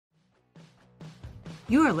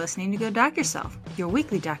You are listening to Go Doc Yourself, your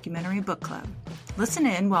weekly documentary book club. Listen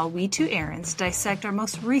in while we two Erins dissect our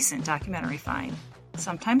most recent documentary find.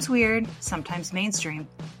 Sometimes weird, sometimes mainstream,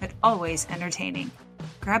 but always entertaining.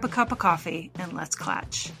 Grab a cup of coffee and let's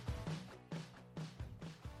clatch.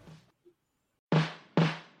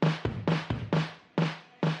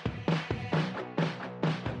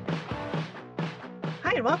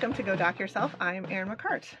 Hi, and welcome to Go Doc Yourself. I'm Erin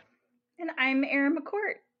McCart. And I'm Erin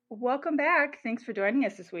McCourt. Welcome back. Thanks for joining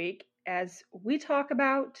us this week as we talk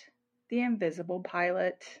about The Invisible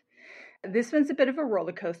Pilot. This one's a bit of a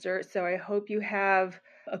roller coaster, so I hope you have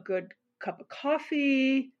a good cup of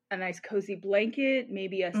coffee, a nice cozy blanket,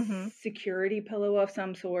 maybe a security pillow of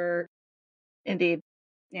some sort. Indeed.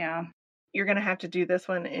 Yeah. You're going to have to do this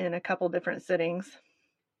one in a couple different sittings.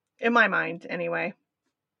 In my mind, anyway.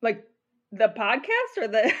 Like the podcast or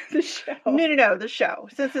the show? No, the show.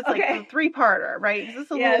 Since it's like the three-parter, right? Because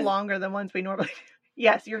it's a little longer than ones we normally do.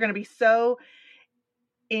 Yes, you're going to be so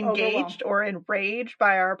engaged or enraged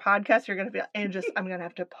by our podcast. You're going to be, and just, I'm going to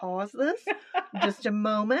have to pause this just a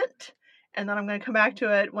moment. And then I'm going to come back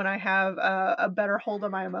to it when I have a better hold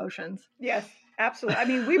of my emotions. Yes, absolutely. I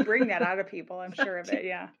mean, we bring that out of people. I'm sure of it.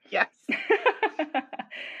 Yeah. Yes.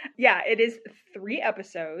 Yeah, it is 3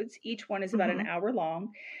 episodes. Each one is about an hour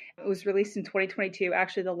long. It was released in 2022.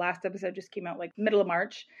 Actually, the last episode just came out like middle of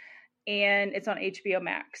March, and it's on HBO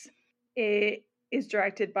Max. It is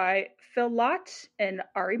directed by Phil Lott and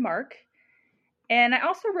Ari Mark. And I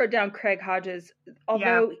also wrote down Craig Hodges,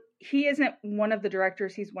 although he isn't one of the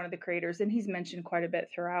directors, he's one of the creators, and he's mentioned quite a bit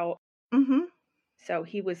throughout. So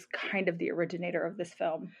he was kind of the originator of this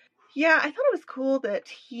film. Yeah, I thought it was cool that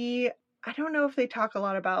I don't know if they talk a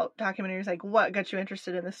lot about documentaries, like what got you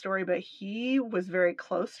interested in the story, but he was very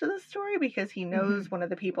close to the story because he knows one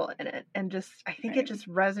of the people in it. And just, I think it just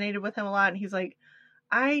resonated with him a lot. And he's like,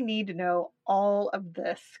 I need to know all of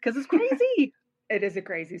this because it's crazy. It is a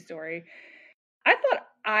crazy story. I thought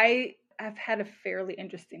I have had a fairly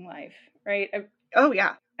interesting life, right?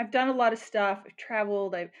 I've done a lot of stuff. I've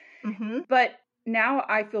traveled. But now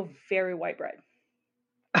I feel very white bread.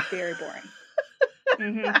 Very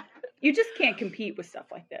boring. You just can't compete with stuff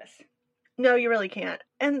like this. No, you really can't.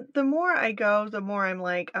 And the more I go, the more I'm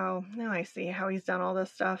like, oh, now I see how he's done all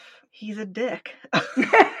this stuff. He's a dick.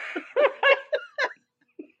 That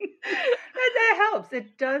helps.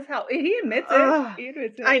 It does help. He admits it. He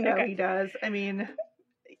admits it. I know he does. I mean,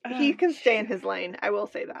 he can stay in his lane. I will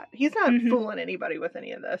say that. He's not fooling anybody with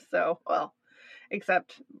any of this. So, well,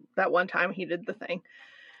 except that one time he did the thing.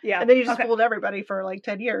 Yeah. And then he just fooled everybody for like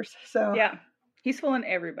 10 years. So, yeah, he's fooling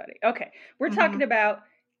everybody. Okay. We're talking about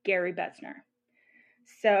Gary Betzner.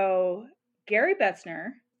 So, Gary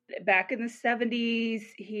Betzner, back in the 70s,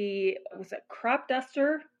 he was a crop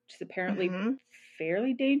duster, which is apparently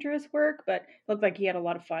fairly dangerous work, but looked like he had a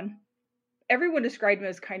lot of fun. Everyone described him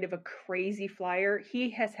as kind of a crazy flyer. He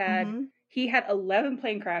had 11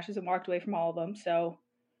 plane crashes and walked away from all of them. So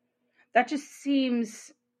that just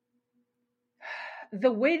seems,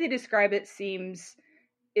 the way they describe it seems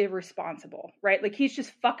irresponsible, right? Like he's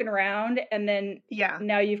just fucking around and then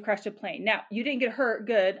now you've crashed a plane. Now you didn't get hurt.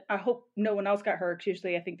 Good. I hope no one else got hurt. 'Cause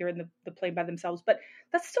usually I think they're in the plane by themselves, but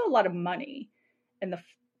that's still a lot of money in the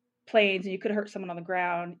planes and you could hurt someone on the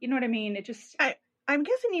ground. You know what I mean? It just, I'm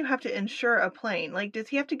guessing you have to insure a plane. Like, does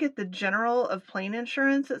he have to get the general of plane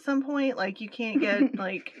insurance at some point? Like you can't get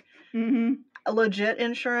like a legit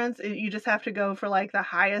insurance. You just have to go for like the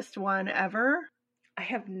highest one ever. I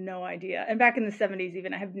have no idea. And back in the 70s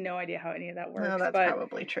even, I have no idea how any of that works. No, that's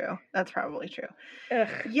probably true. That's probably true.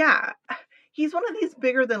 Yeah. He's one of these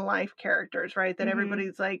bigger than life characters, right? That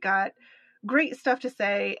everybody's like got great stuff to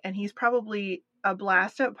say and he's probably a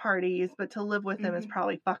blast at parties, but to live with him is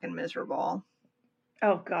probably fucking miserable.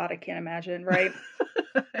 Oh God, I can't imagine, right?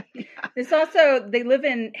 It's also, they live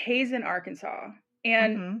in Hazen, Arkansas.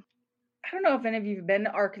 And I don't know if any of you have been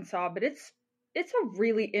to Arkansas, but it's a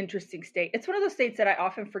really interesting state. It's one of those states that I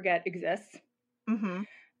often forget exists.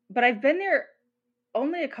 But I've been there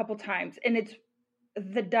only a couple times, and it's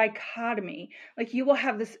the dichotomy. Like you will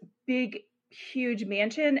have this big, huge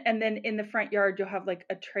mansion, and then in the front yard, you'll have like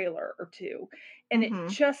a trailer or two. And it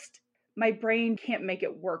just, my brain can't make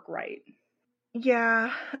it work right.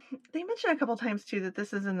 Yeah. They mentioned a couple times too that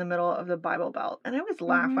this is in the middle of the Bible Belt. And I always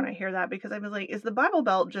laugh when I hear that because I was like, is the Bible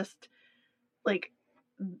Belt just like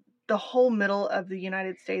the whole middle of the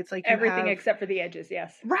United States? Like everything except for the edges,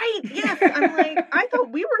 yes. Right, yes. I'm like, I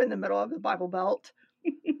thought we were in the middle of the Bible Belt.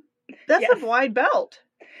 That's a wide belt.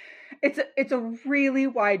 It's a really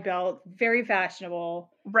wide belt, very fashionable.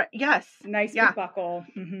 Right. Yes. Nice big buckle.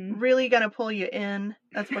 Really gonna pull you in.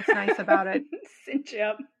 That's what's nice about it. Cinch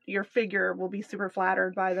up. Your figure will be super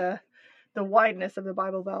flattered by the wideness of the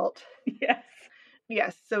Bible belt. Yes.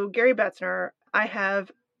 Yes. So Gary Betzner, I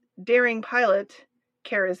have daring pilot,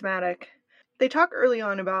 charismatic. They talk early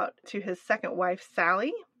on about to his second wife,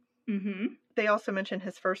 Sally. They also mention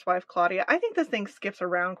his first wife, Claudia. I think this thing skips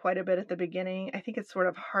around quite a bit at the beginning. I think it's sort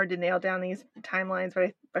of hard to nail down these timelines,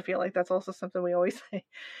 but I feel like that's also something we always say.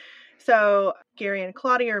 So Gary and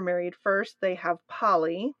Claudia are married first. They have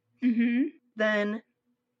Polly. Then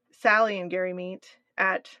Sally and Gary meet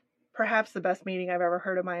at perhaps the best meeting I've ever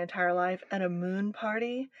heard of my entire life, at a moon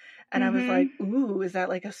party. And I was like, ooh, is that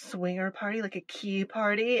like a swinger party, like a key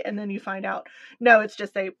party? And then you find out, no, it's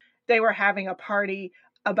just they were having a party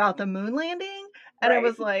about the moon landing. And I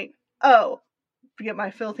was like, oh, get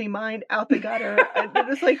my filthy mind out the gutter. It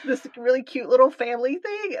was like this really cute little family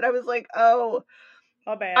thing. And I was like, oh,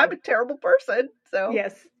 bad. I'm a terrible person. So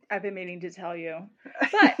yes, I've been meaning to tell you.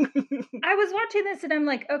 But I was watching this and I'm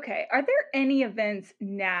like, okay, are there any events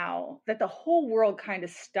now that the whole world kind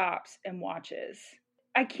of stops and watches?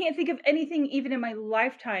 I can't think of anything even in my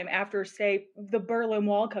lifetime after, say, the Berlin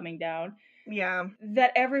Wall coming down. Yeah.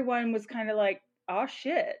 That everyone was kind of like, oh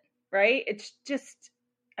shit, right? It's just,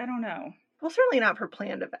 I don't know. Well, certainly not for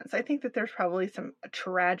planned events. I think that there's probably some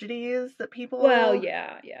tragedies that people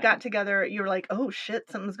got together. You were like, oh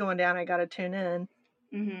shit, something's going down. I got to tune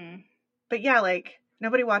in. But yeah, like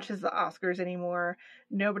nobody watches the Oscars anymore.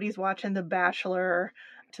 Nobody's watching The Bachelor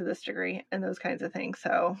to this degree and those kinds of things.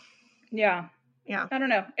 So yeah. I don't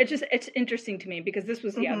know. It's interesting to me because this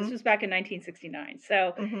was this was back in 1969.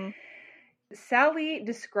 So Sally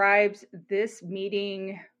describes this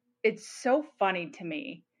meeting. It's so funny to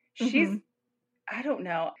me. She's, I don't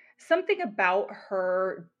know, something about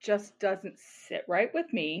her just doesn't sit right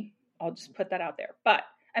with me. I'll just put that out there. But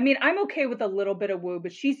I mean, I'm okay with a little bit of woo,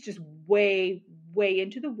 but she's just way, way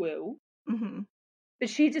into the woo. But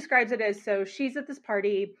she describes it as, so she's at this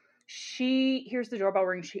party. She hears the doorbell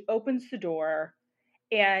ring. She opens the door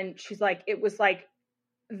and she's like, it was like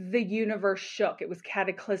the universe shook. It was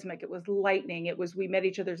cataclysmic. It was lightning. It was, we met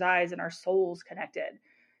each other's eyes and our souls connected.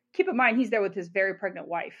 Keep in mind, he's there with his very pregnant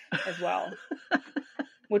wife as well,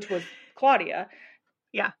 which was Claudia.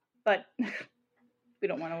 Yeah. But we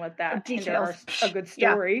don't want to let that hinder a good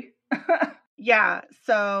story. Yeah.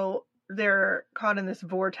 So they're caught in this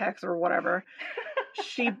vortex or whatever.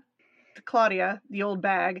 Claudia, the old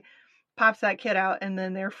bag, pops that kid out and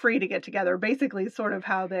then they're free to get together. Basically sort of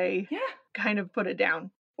how they kind of put it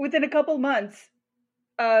down. Within a couple months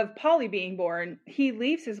of Polly being born, he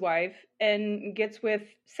leaves his wife and gets with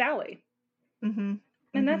Sally. And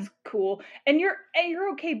that's cool. And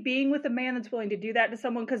you're okay being with a man that's willing to do that to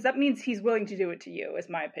someone, because that means he's willing to do it to you, is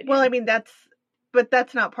my opinion. Well, I mean, that's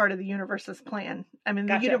not part of the universe's plan. I mean,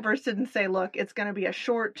 the universe didn't say, look, it's going to be a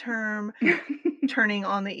short-term turning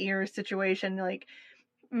on the ear situation. Like,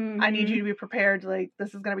 I need you to be prepared. Like,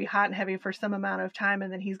 this is going to be hot and heavy for some amount of time.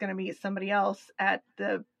 And then he's going to meet somebody else at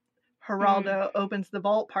the Geraldo opens the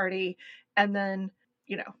vault party. And then,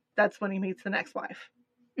 that's when he meets the next wife.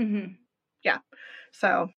 Yeah.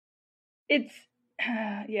 So it's,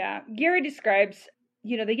 Gary describes,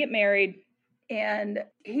 they get married and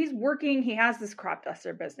he's working, he has this crop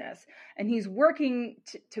duster business and he's working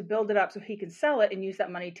to build it up so he can sell it and use that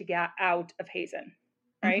money to get out of Hazen.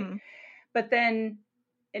 Right. But then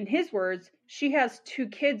in his words, she has 2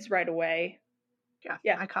 kids right away.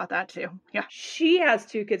 Yeah. I caught that too. Yeah. She has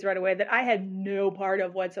 2 kids right away that I had no part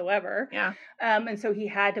of whatsoever. Yeah. And so he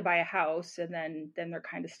had to buy a house and then they're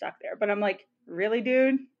kind of stuck there. But I'm like, really,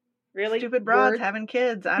 dude? Really? Stupid broads having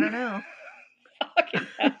kids. I don't know. Fucking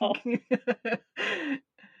hell.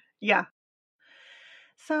 Yeah.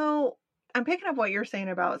 So I'm picking up what you're saying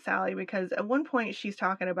about Sally, because at one point she's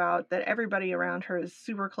talking about that everybody around her is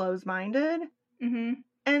super close-minded.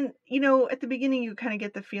 And, at the beginning, you kind of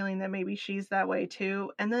get the feeling that maybe she's that way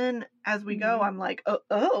too. And then as we go, I'm like,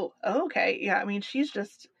 oh, okay. Yeah. I mean,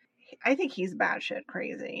 I think he's batshit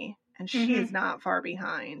crazy and she is not far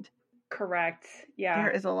behind. Correct. Yeah.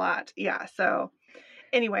 There is a lot. Yeah. So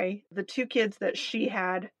anyway, the 2 kids that she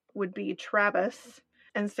had would be Travis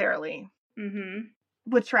and Sarah Lee.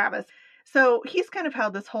 With Travis. So he's kind of how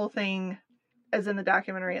this whole thing, as in the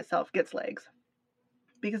documentary itself, gets legs.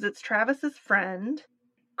 Because it's Travis's friend,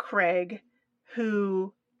 Craig,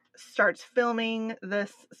 who starts filming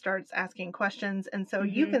this, starts asking questions. And so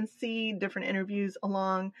you can see different interviews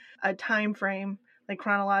along a time frame, like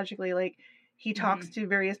chronologically, like he talks to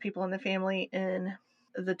various people in the family in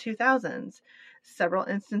the 2000s, several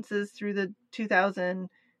instances through the 2010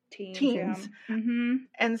 teens. Yeah. Mm-hmm.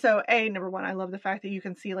 And so, number one, I love the fact that you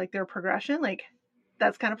can see like their progression. Like,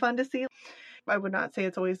 that's kind of fun to see. I would not say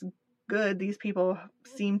it's always good. These people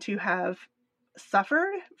seem to have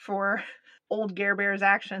suffered for old Gare Bear's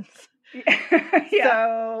actions.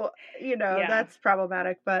 So, that's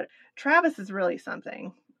problematic. But Travis is really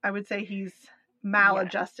something. I would say he's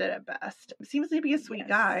maladjusted at best. Seems to be a sweet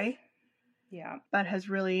guy. Yeah. But has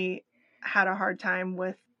really had a hard time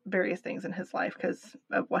with various things in his life because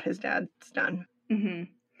of what his dad's done. Mm-hmm.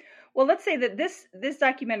 Well, let's say that this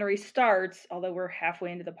documentary starts, although we're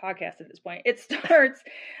halfway into the podcast at this point, it starts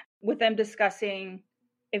with them discussing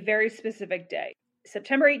a very specific day,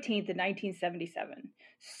 September 18th in 1977.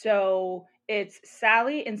 So it's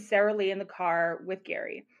Sally and Sarah Lee in the car with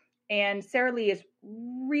Gary. And Sarah Lee is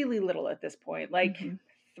really little at this point, like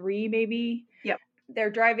 3 maybe. Yep. They're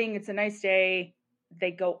driving. It's a nice day.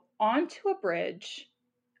 They go onto a bridge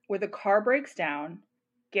where the car breaks down.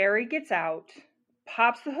 Gary gets out,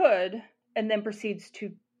 pops the hood, and then proceeds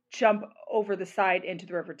to jump over the side into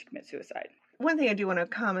the river to commit suicide. One thing I do want to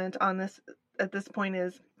comment on this at this point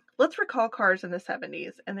is, let's recall cars in the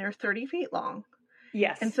 70s, and they're 30 feet long.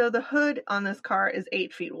 Yes. And so the hood on this car is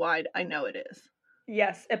 8 feet wide. I know it is.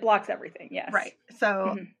 Yes, it blocks everything. Yes. Right.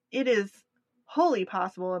 So it is wholly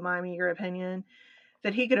possible, in my meager opinion,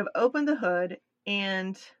 that he could have opened the hood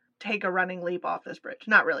and take a running leap off this bridge.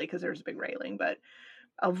 Not really, because there's a big railing, but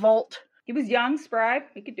a vault. He was young, spry.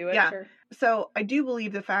 He could do it. Yeah. Sure. So I do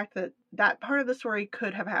believe the fact that that part of the story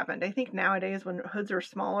could have happened. I think nowadays when hoods are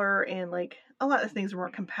smaller and like a lot of things are more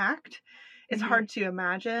compact, it's hard to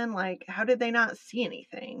imagine, like, how did they not see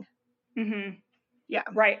anything? Mm-hmm. Yeah.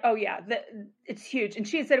 Right. Oh, yeah. It's huge. And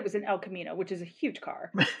she had said it was an El Camino, which is a huge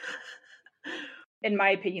car. In my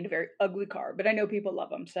opinion, a very ugly car. But I know people love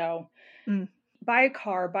them. So buy a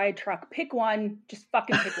car, buy a truck, pick one. Just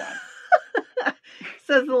fucking pick one.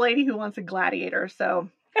 Says the lady who wants a Gladiator. So,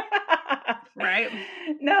 right?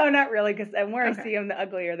 No, not really. Because the more I see them, the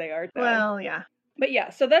uglier they are. So. Well, yeah. But yeah,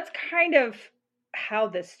 so that's kind of how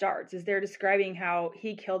this starts, is they're describing how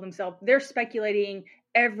he killed himself. They're speculating.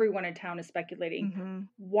 Everyone in town is speculating.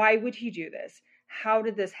 Why would he do this? How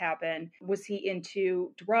did this happen? Was he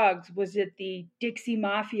into drugs? Was it the Dixie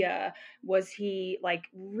Mafia? Was he like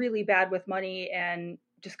really bad with money and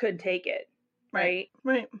just couldn't take it? Right.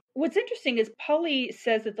 What's interesting is Polly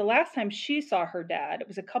says that the last time she saw her dad, it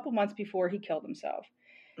was a couple months before he killed himself,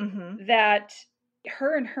 that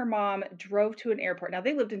her and her mom drove to an airport. Now,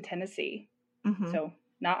 they lived in Tennessee, so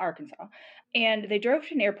not Arkansas. And they drove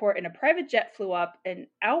to an airport and a private jet flew up, and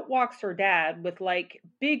out walks her dad with like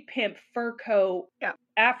big pimp fur coat,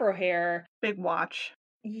 afro hair. Big watch.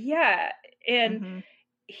 Yeah. And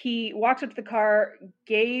he walked up to the car,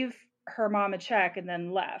 gave her mom a check, and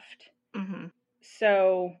then left.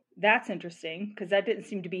 So that's interesting because that didn't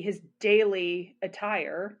seem to be his daily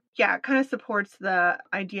attire. Yeah, it kind of supports the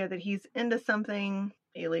idea that he's into something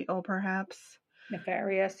illegal, perhaps.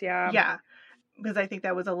 Nefarious, yeah. Yeah, because I think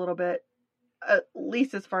that was a little bit, at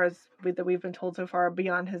least as far as that we've been told so far,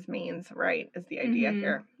 beyond his means, right, is the idea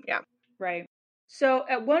here. Yeah. Right. So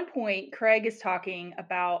at one point, Craig is talking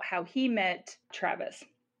about how he met Travis.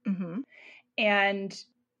 And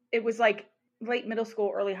it was like late middle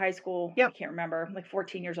school, early high school. I can't remember. Like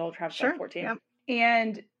 14 years old. Travis was like 14. Yep.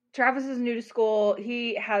 And Travis is new to school.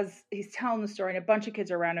 He's telling the story and a bunch of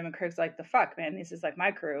kids are around him and Craig's like, the fuck, man, this is like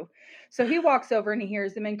my crew. So he walks over and he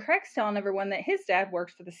hears them and Craig's telling everyone that his dad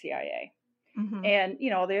works for the CIA. And,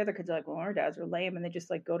 the other kids are like, well, our dads are lame and they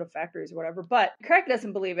just like go to factories or whatever. But Craig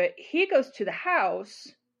doesn't believe it. He goes to the house,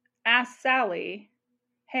 asks Sally,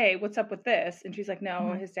 hey, what's up with this? And she's like,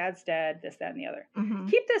 no, his dad's dead, this, that, and the other.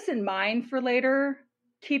 Keep this in mind for later.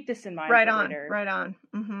 Right on.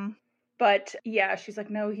 But yeah, she's like,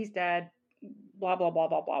 no, he's dead. Blah, blah, blah,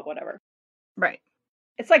 blah, blah, whatever. Right.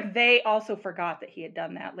 It's like they also forgot that he had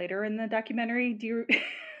done that later in the documentary. Do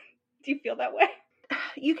you feel that way?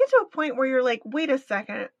 You get to a point where you're like, wait a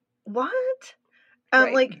second, what?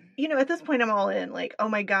 Like, at this point I'm all in. Like, oh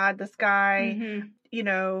my God, this guy,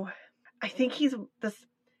 I think he's this.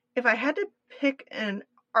 If I had to pick an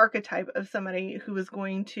archetype of somebody who was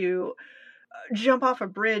going to jump off a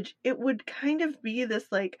bridge, it would kind of be this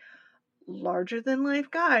like larger than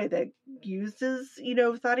life guy that used his,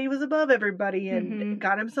 thought he was above everybody and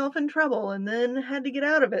got himself in trouble and then had to get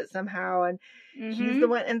out of it somehow. And he's the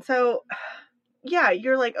one. And so, yeah,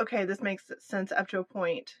 you're like, okay, this makes sense up to a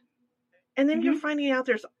point. And then you're finding out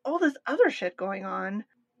there's all this other shit going on.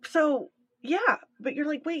 So, yeah, but you're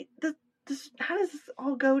like, wait, this how does this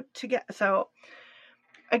all go together? So,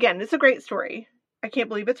 again, it's a great story. I can't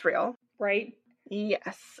believe it's real. Right.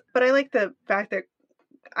 Yes. But I like the fact that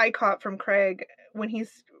I caught from Craig when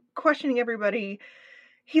he's questioning everybody.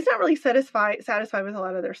 He's not really satisfied with a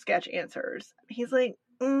lot of their sketch answers. He's like,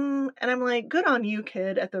 and I'm like, good on you,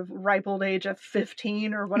 kid, at the ripe old age of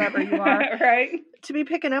 15 or whatever you are. Right. To be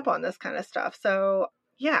picking up on this kind of stuff. So,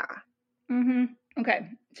 yeah. Okay.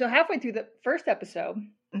 So halfway through the first episode,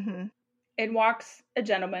 in walks a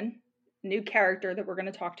gentleman, new character that we're going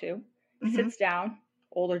to talk to, sits down,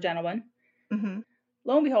 older gentleman.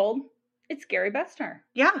 Lo and behold, it's Gary Betzner.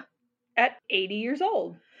 Yeah. At 80 years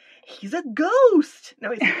old. He's a ghost.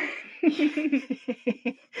 No, he's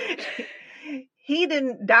he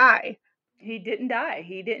didn't die. He didn't die.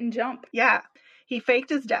 He didn't jump. Yeah. He faked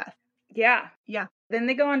his death. Yeah. Yeah. Then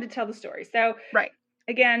they go on to tell the story. So, right.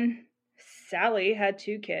 Again, Sally had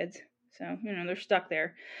 2 kids. So, they're stuck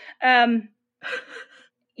there.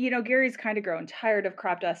 Gary's kind of grown tired of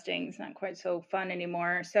crop dusting. It's not quite so fun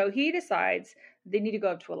anymore. So he decides they need to go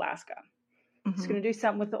up to Alaska. He's going to do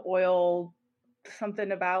something with the oil,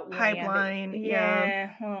 something about pipeline. Land.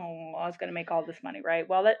 Yeah. Oh, I was going to make all this money, right?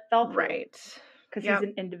 Well, that fell through. Right. Because he's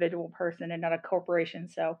an individual person and not a corporation.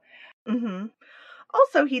 So.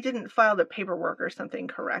 Also, he didn't file the paperwork or something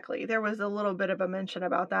correctly. There was a little bit of a mention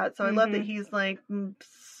about that. So I love that he's like,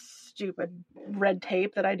 stupid red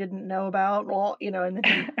tape that I didn't know about. Well, and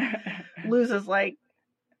then he loses like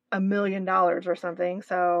 $1 million or something.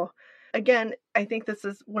 So again, I think this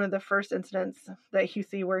is one of the first incidents that you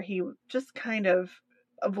see where he just kind of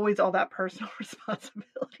avoids all that personal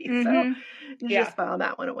responsibility. So just file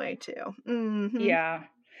that one away too. Yeah.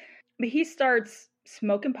 But he starts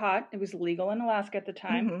smoking pot. It was legal in Alaska at the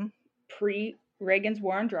time, pre-Reagan's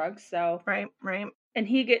war on drugs. So right. And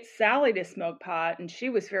he gets Sally to smoke pot, and she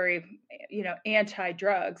was very,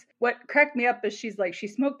 anti-drugs. What cracked me up is she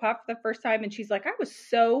smoked pot for the first time, and she's like, I was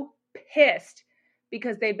so pissed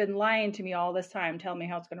because they've been lying to me all this time, telling me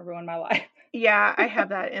how it's going to ruin my life. Yeah, I have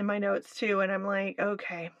that in my notes too, and I'm like,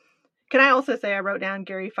 okay. Can I also say I wrote down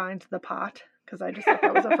Gary finds the pot, because I just thought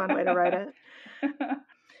that was a fun way to write it.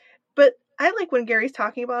 But I like when Gary's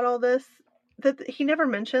talking about all this, that he never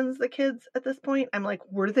mentions the kids at this point. I'm like,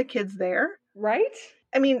 were the kids there? Right?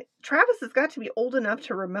 I mean, Travis has got to be old enough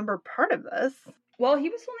to remember part of this. Well, he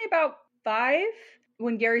was only about 5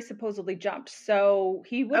 when Gary supposedly jumped. So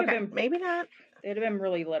he would have been... Maybe not. They'd have been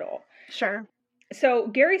really little. Sure. So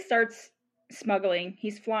Gary starts smuggling.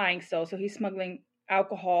 He's flying still. So he's smuggling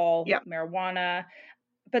alcohol, marijuana.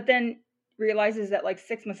 But then realizes that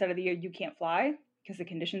 6 months out of the year, you can't fly because the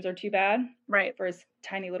conditions are too bad. Right. For his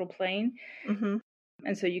tiny little plane.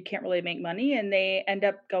 And so you can't really make money, and they end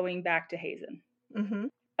up going back to Hazen.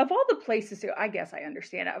 Of all the places to go, I guess I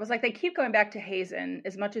understand it. I was like, they keep going back to Hazen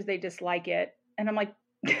as much as they dislike it. And I'm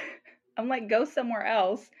like, go somewhere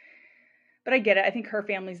else. But I get it. I think her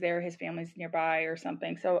family's there. His family's nearby or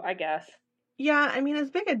something. So I guess. Yeah. I mean, as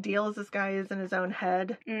big a deal as this guy is in his own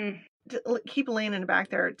head, to keep landing back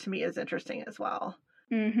there to me is interesting as well.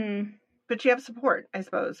 But you have support, I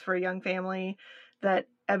suppose, for a young family that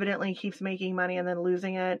evidently keeps making money and then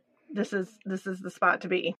losing it. This is the spot to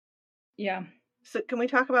be. Yeah. So can we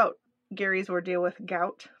talk about Gary's ordeal with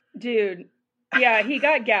gout? Dude. Yeah, he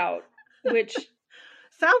got gout, which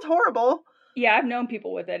sounds horrible. Yeah, I've known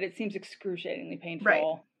people with it. It seems excruciatingly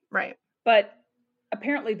painful. Right. But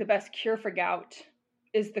apparently the best cure for gout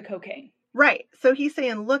is the cocaine. Right. So he's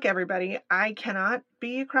saying, look, everybody, I cannot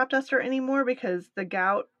be a crop duster anymore because the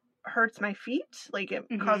gout hurts my feet. Like it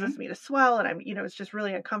causes me to swell and I'm, it's just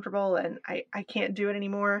really uncomfortable and I can't do it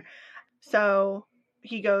anymore. So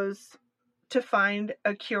he goes to find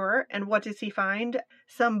a cure. And what does he find?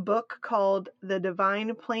 Some book called The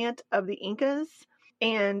Divine Plant of the Incas.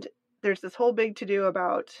 And there's this whole big to-do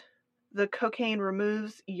about the cocaine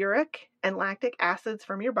removes uric and lactic acids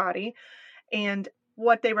from your body. And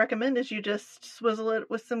what they recommend is you just swizzle it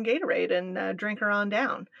with some Gatorade and drink her on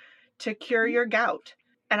down to cure your gout.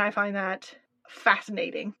 And I find that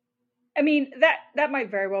fascinating. I mean, that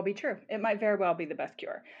might very well be true. It might very well be the best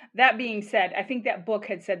cure. That being said, I think that book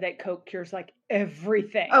had said that Coke cures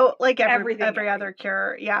everything. Oh, every other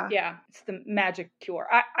cure. Yeah. Yeah. It's the magic cure.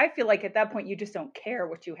 I feel like at that point, you just don't care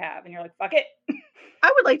what you have. And you're like, fuck it.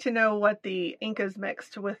 I would like to know what the Incas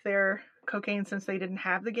mixed with their cocaine since they didn't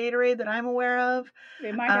have the Gatorade that I'm aware of.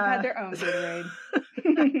 They might have had their own Gatorade.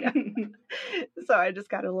 So I just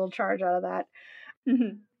got a little charge out of that.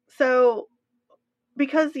 So,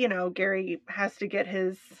 because, Gary has to get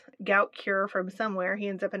his gout cure from somewhere, he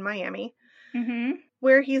ends up in Miami,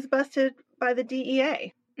 where he's busted by the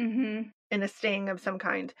DEA in a sting of some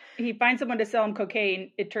kind. He finds someone to sell him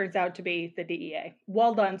cocaine. It turns out to be the DEA.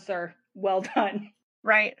 Well done, sir. Well done.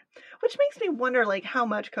 Right. Which makes me wonder, how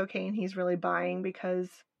much cocaine he's really buying, because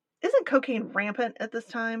isn't cocaine rampant at this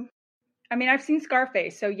time? I mean, I've seen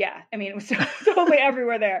Scarface, so yeah. I mean, it was totally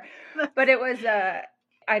everywhere there. But it was,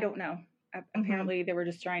 I don't know. Apparently, they were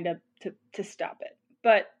just trying to stop it.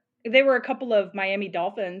 But there were a couple of Miami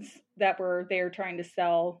Dolphins that were there trying to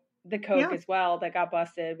sell the coke as well that got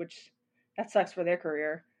busted, which that sucks for their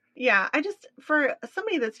career. Yeah, for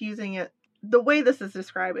somebody that's using it, the way this is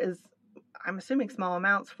described is, I'm assuming small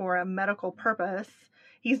amounts for a medical purpose.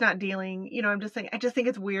 He's not dealing, I'm just saying, I just think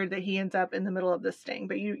it's weird that he ends up in the middle of this sting.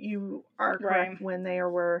 But you are correct when there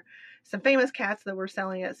were some famous cats that were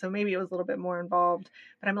selling it. So maybe it was a little bit more involved.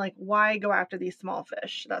 But I'm like, why go after these small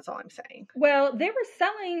fish? That's all I'm saying. Well, they were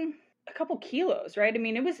selling a couple kilos, right? I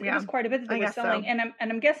mean, it was quite a bit that they were selling. So.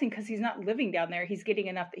 And I'm guessing because he's not living down there, he's getting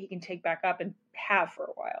enough that he can take back up and have for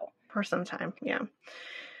a while. For some time, yeah.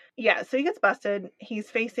 Yeah, so he gets busted.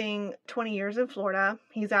 He's facing 20 years in Florida.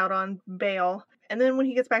 He's out on bail. And then when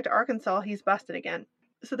he gets back to Arkansas, he's busted again.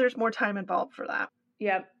 So there's more time involved for that.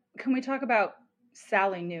 Yeah. Can we talk about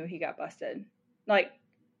Sally knew he got busted? Like,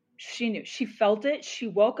 she knew. She felt it. She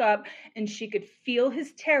woke up and she could feel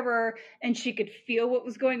his terror and she could feel what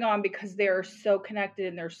was going on because they are so connected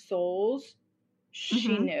in their souls.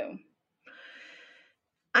 She knew.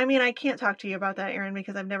 I mean, I can't talk to you about that, Erin,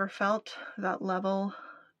 because I've never felt that level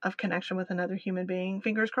of connection with another human being.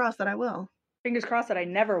 Fingers crossed that I will. Fingers crossed that I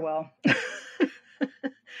never will.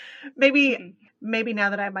 Maybe now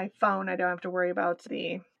that I have my phone, I don't have to worry about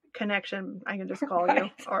the connection. I can just call you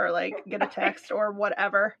or like get a text or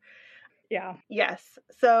whatever. Yeah. Yes.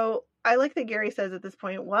 So I like that Gary says at this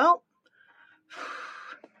point, well,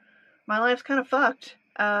 my life's kind of fucked.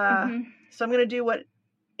 So I'm going to do what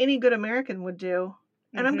any good American would do.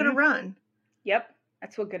 And I'm going to run. Yep.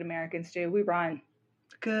 That's what good Americans do. We run.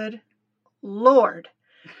 Good Lord.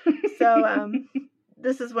 So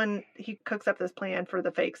this is when he cooks up this plan for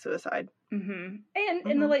the fake suicide. And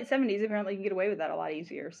in the late 70s, apparently you can get away with that a lot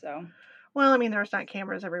easier. So, well, I mean, there's not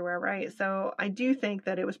cameras everywhere, right? So I do think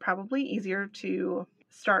that it was probably easier to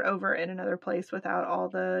start over in another place without all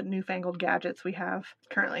the newfangled gadgets we have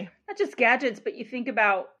currently. Not just gadgets, but you think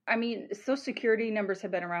about, I mean, Social Security numbers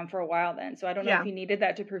have been around for a while then. So I don't know if he needed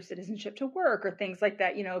that to prove citizenship to work or things like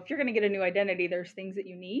that. If you're going to get a new identity, there's things that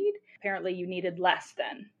you need. Apparently you needed less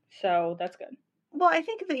then. So that's good. Well, I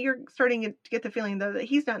think that you're starting to get the feeling, though, that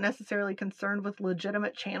he's not necessarily concerned with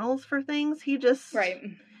legitimate channels for things. He just... Right.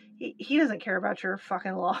 He doesn't care about your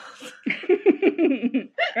fucking laws.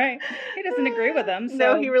 Right. He doesn't agree with them. So.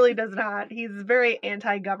 No, he really does not. He's very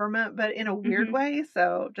anti-government, but in a weird way.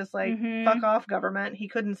 So just like, fuck off, government. He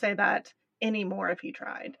couldn't say that anymore if he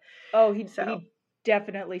tried. Oh, he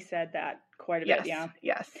definitely said that quite a bit, yeah.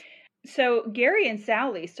 Yes. So Gary and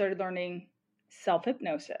Sally started learning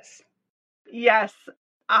self-hypnosis. Yes.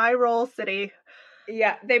 Eye roll city.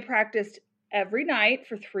 Yeah, they practiced every night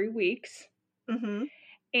for 3 weeks.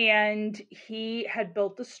 And he had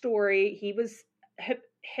built the story. He was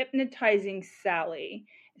hypnotizing Sally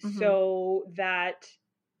so that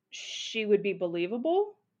she would be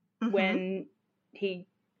believable when he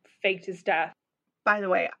faked his death. By the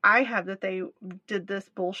way, I have that they did this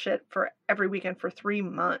bullshit for every weekend for 3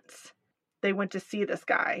 months. They went to see this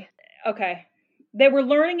guy. Okay. They were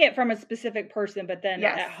learning it from a specific person, but then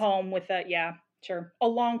at home with a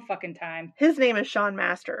long fucking time. His name is Sean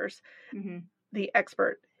Masters. The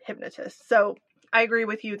expert hypnotist. So I agree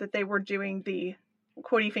with you that they were doing the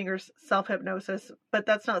quotey fingers self-hypnosis, but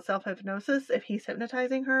that's not self-hypnosis if he's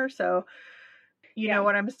hypnotizing her. So you know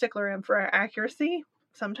what, I'm a stickler in for accuracy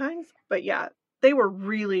sometimes. But yeah, they were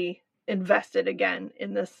really invested again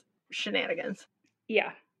in this shenanigans.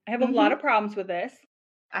 Yeah. I have a lot of problems with this.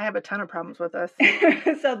 I have a ton of problems with this.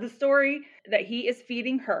 So the story that he is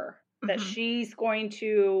feeding her, that she's going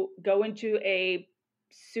to go into a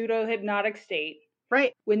pseudo-hypnotic state.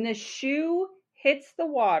 Right. When the shoe hits the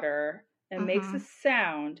water and makes a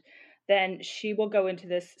sound, then she will go into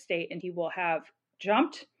this state and he will have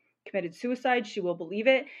jumped, committed suicide. She will believe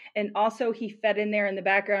it. And also he fed in there in the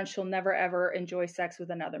background, she'll never ever enjoy sex with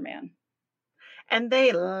another man. And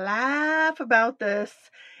they laugh about this.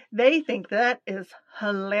 They think that is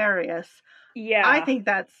hilarious. Yeah. I think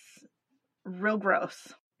that's real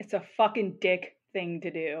gross. It's a fucking dick thing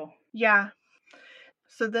to do. Yeah.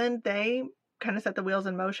 So then they kind of set the wheels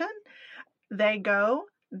in motion. They go.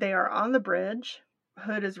 They are on the bridge.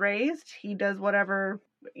 Hood is raised. He does whatever,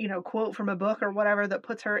 quote from a book or whatever that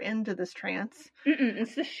puts her into this trance.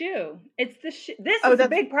 It's the shoe. It's the shoe. This is a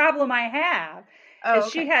big problem I have. Oh,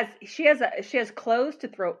 okay. She has clothes to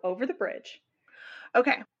throw over the bridge.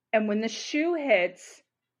 Okay. And when the shoe hits,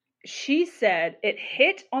 she said it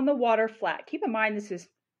hit on the water flat. Keep in mind, this is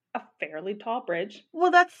a fairly tall bridge.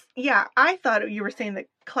 Well, I thought you were saying that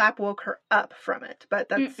Clapp woke her up from it, but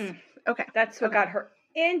that's Okay. That's what got her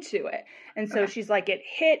into it. And so she's like, it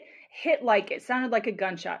hit like it sounded like a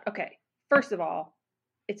gunshot. Okay. First of all,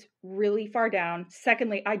 it's really far down.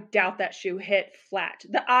 Secondly, I doubt that shoe hit flat.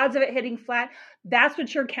 The odds of it hitting flat, that's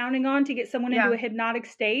what you're counting on to get someone into a hypnotic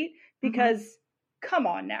state, because come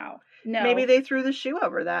on now. No. Maybe they threw the shoe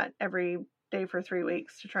over that every day for 3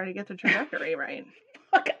 weeks to try to get the trajectory right.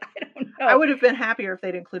 Fuck, I don't know. I would have been happier if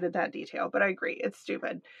they'd included that detail, but I agree. It's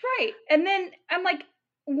stupid. Right. And then I'm like,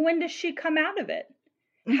 when does she come out of it?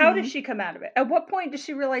 How does she come out of it? At what point does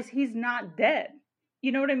she realize he's not dead?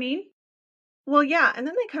 You know what I mean? Well, yeah. And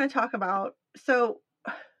then they kind of talk about, so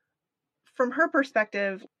from her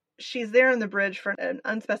perspective, she's there on the bridge for an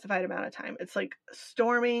unspecified amount of time. It's like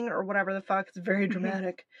storming or whatever the fuck. It's very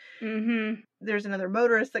dramatic. There's another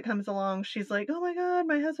motorist that comes along. She's like, oh my God,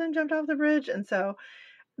 my husband jumped off the bridge. And so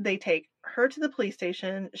they take her to the police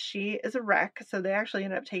station. She is a wreck. So they actually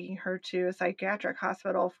end up taking her to a psychiatric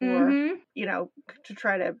hospital for, you know, to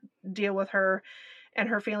try to deal with her and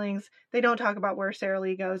her feelings. They don't talk about where Sarah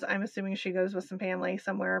Lee goes. I'm assuming she goes with some family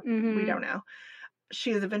somewhere. We don't know.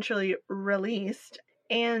 She is eventually released.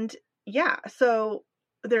 And yeah, so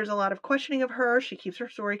there's a lot of questioning of her. She keeps her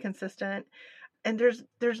story consistent. And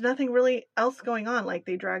there's nothing really else going on. Like,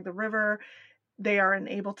 they drag the river. They are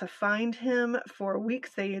unable to find him for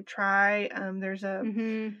weeks. They try. There's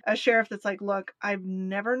a sheriff that's like, look, I've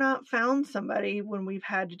never not found somebody when we've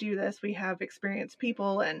had to do this. We have experienced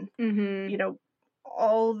people and, you know,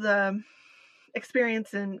 all the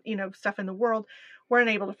experience and, you know, stuff in the world. We're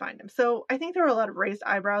unable to find him. So I think there were a lot of raised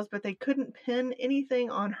eyebrows, but they couldn't pin anything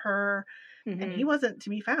on her, and he wasn't to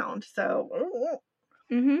be found. So,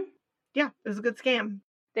 yeah, it was a good scam.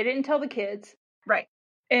 They didn't tell the kids. Right.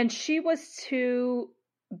 And she was to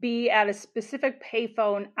be at a specific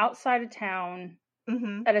payphone outside of town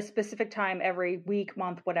at a specific time every week,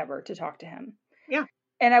 month, whatever, to talk to him. Yeah.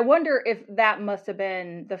 And I wonder if that must have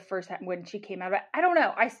been the first time when she came out of it. I don't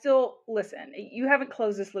know. I still, listen, you haven't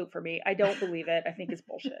closed this loop for me. I don't believe it. I think it's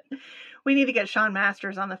bullshit. We need to get Sean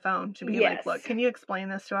Masters on the phone to be like, look, can you explain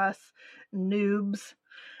this to us, noobs?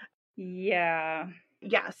 Yeah.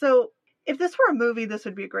 Yeah. So if this were a movie, this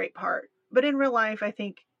would be a great part. But in real life, I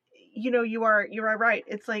think, you know, you're right.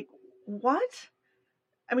 It's like, what?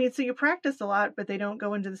 I mean, so you practice a lot, but they don't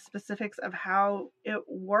go into the specifics of how it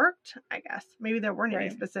worked, I guess. Maybe there weren't any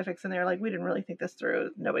specifics and they're like, we didn't really think this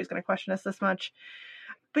through. Nobody's going to question us this much.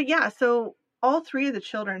 But yeah, so all three of the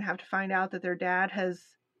children have to find out that their dad has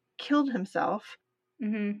killed himself.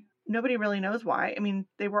 Nobody really knows why. I mean,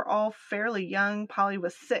 they were all fairly young. Polly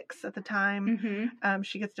was 6 at the time.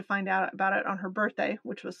 She gets to find out about it on her birthday,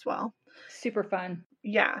 which was swell. Super fun.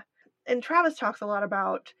 Yeah. And Travis talks a lot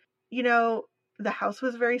about, you know, the house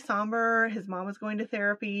was very somber. His mom was going to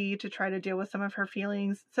therapy to try to deal with some of her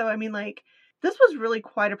feelings. So, I mean, like, this was really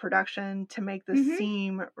quite a production to make this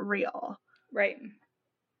seem real. Right.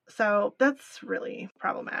 So that's really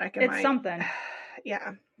problematic. It's something.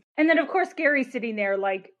 Yeah. And then, of course, Gary's sitting there,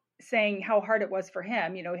 like, saying how hard it was for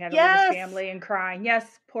him. You know, he had to leave his family and crying. Yes,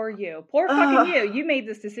 poor you. Poor fucking you. You made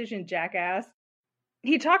this decision, jackass.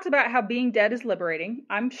 He talks about how being dead is liberating.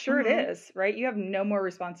 I'm sure it is, right? You have no more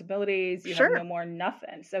responsibilities. You have no more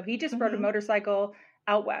nothing. So he just rode a motorcycle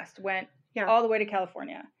out west, went all the way to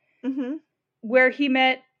California, where he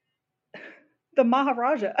met the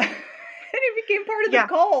Maharaja. And he became part of the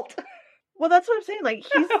cult. Well, that's what I'm saying. Like,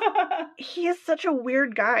 he is such a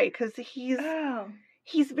weird guy because he's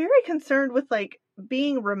very concerned with, like,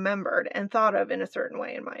 being remembered and thought of in a certain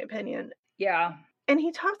way, in my opinion. Yeah. And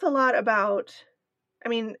he talks a lot about, I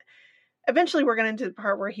mean, eventually we're going to the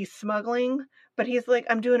part where he's smuggling, but he's like,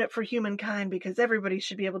 I'm doing it for humankind because everybody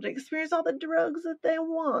should be able to experience all the drugs that they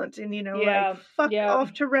want. And, you know, like, fuck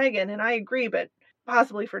off to Reagan. And I agree, but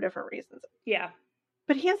possibly for different reasons. Yeah.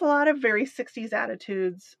 But he has a lot of very 60s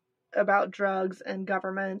attitudes about drugs and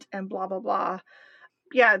government and blah, blah, blah.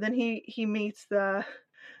 Yeah, then he meets the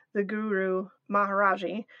guru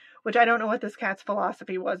Maharaji, which I don't know what this cat's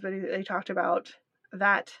philosophy was, but they talked about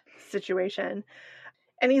that situation.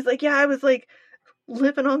 And he's like, yeah, I was like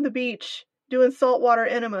living on the beach, doing saltwater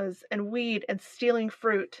enemas and weed and stealing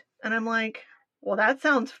fruit. And I'm like, well, that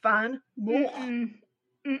sounds fun.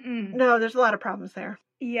 No, there's a lot of problems there.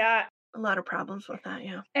 Yeah. A lot of problems with that,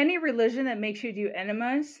 yeah. Any religion that makes you do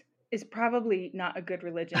enemas is probably not a good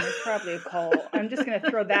religion. It's probably a cult. I'm just going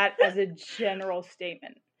to throw that as a general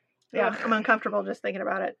statement. Yeah, ugh. I'm uncomfortable just thinking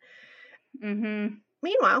about it.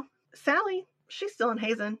 Meanwhile, Sally, she's still in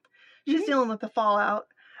Hazen. She's dealing with the fallout.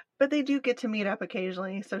 But they do get to meet up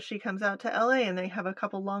occasionally. So she comes out to LA and they have a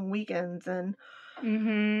couple long weekends. And,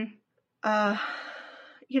 you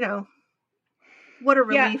know, what a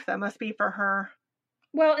relief that must be for her.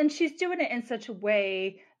 Well, and she's doing it in such a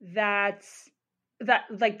way that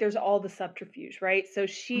like there's all the subterfuge, right? So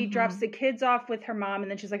she drops the kids off with her mom,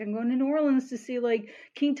 and then she's like, I'm going to New Orleans to see like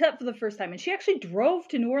King Tut for the first time. And she actually drove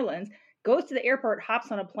to New Orleans, goes to the airport,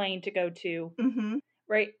 hops on a plane to go to,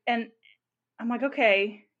 right? And I'm like,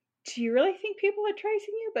 okay, do you really think people are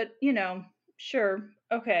tracing you? But, sure,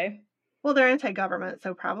 okay. Well, they're anti-government,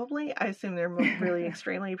 so probably. I assume they're really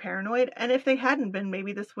extremely paranoid. And if they hadn't been,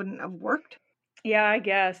 maybe this wouldn't have worked. Yeah, I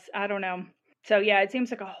guess. I don't know. So, yeah, it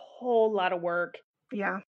seems like a whole lot of work.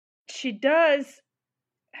 Yeah. She does.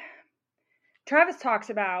 Travis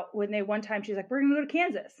talks about when one time she's like, we're going to go to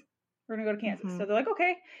Kansas. We're going to go to Kansas. So they're like,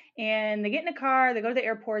 okay. And they get in a car. They go to the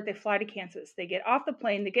airport. They fly to Kansas. They get off the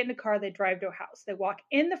plane. They get in a car. They drive to a house. They walk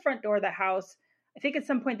in the front door of the house. I think at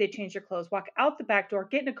some point they change their clothes, walk out the back door,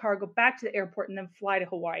 get in a car, go back to the airport, and then fly to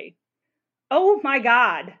Hawaii. Oh, my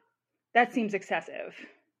God. That seems excessive.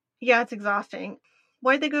 Yeah, it's exhausting.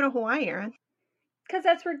 Why'd they go to Hawaii, Erin? Because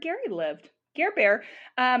that's where Gary lived. Gare Bear,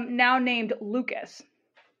 now named Lucas.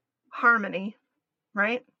 Harmony,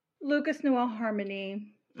 right? Lucas Noel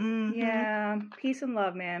Harmony. Yeah. Peace and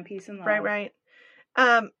love, man. Peace and love. Right.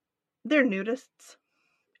 They're nudists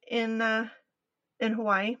in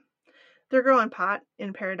Hawaii. They're growing pot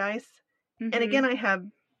in paradise. And again, I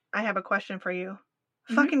have a question for you.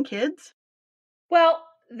 Fucking kids? Well,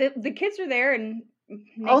 the kids are there and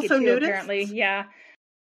naked also too, nudists? Apparently. Yeah.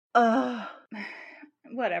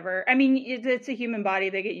 Whatever. I mean, it's a human body.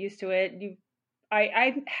 They get used to it.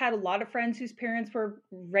 I had a lot of friends whose parents were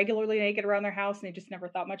regularly naked around their house and they just never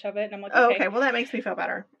thought much of it. And I'm like, okay. Okay. Well, that makes me feel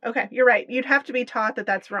better. Okay. You're right. You'd have to be taught that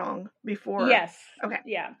that's wrong before. Yes. Okay.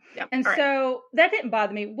 Yeah. Yep. And so that didn't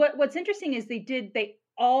bother me. What's interesting is they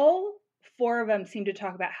all four of them seemed to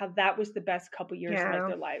talk about how that was the best couple years of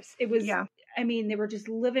their lives. It was, I mean, they were just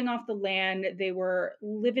living off the land. They were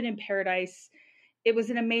living in paradise. It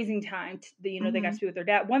was an amazing time. They got to be with their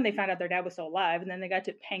dad. One, they found out their dad was still alive, and then they got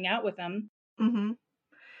to hang out with him.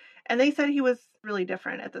 And they said he was really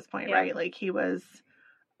different at this point, right? Like he was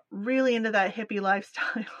really into that hippie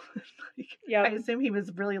lifestyle. I assume he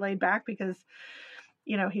was really laid back because,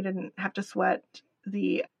 he didn't have to sweat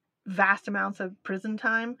the vast amounts of prison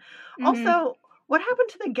time. Also, what happened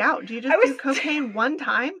to the gout? Do you just do cocaine one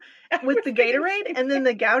time with the Gatorade and then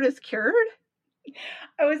the gout is cured?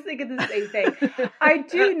 I was thinking the same thing. I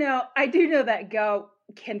do know that gout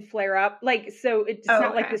can flare up. Like, so it's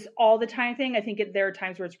not like this all the time thing. I think there are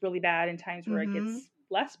times where it's really bad and times where it gets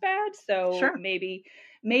less bad. So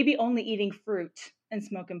maybe only eating fruit and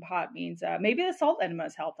smoking pot means maybe the salt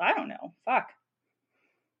enemas helped. I don't know. Fuck.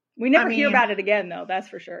 We never hear about it again, though. That's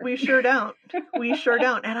for sure. We sure don't.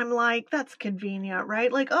 And I'm like, that's convenient,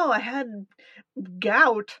 right? Like, I had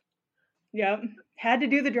gout. Yep. Had to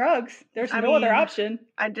do the drugs. There's no other option.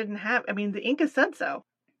 The Inca said so.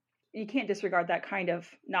 You can't disregard that kind of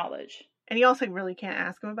knowledge. And you also really can't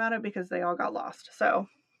ask them about it because they all got lost. So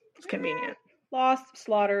it's convenient. Lost,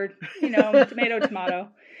 slaughtered, tomato.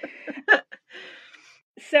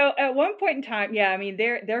 So at one point in time,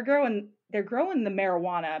 they're growing the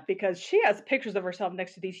marijuana because she has pictures of herself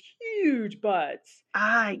next to these huge buds.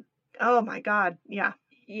 Oh my God. Yeah.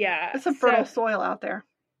 Yeah. It's some fertile soil out there.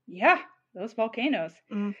 Yeah. Those volcanoes.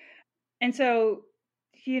 And so,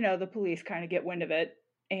 the police kind of get wind of it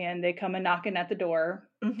and they come and knocking at the door,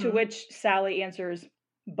 to which Sally answers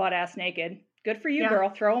butt-ass naked. Good for you, girl.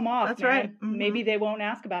 Throw them off. That's man. right. Maybe they won't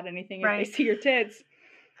ask about anything if they see your tits.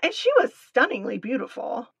 And she was stunningly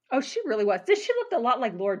beautiful. Oh, she really was. She looked a lot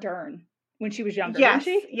like Laura Dern when she was younger, yes,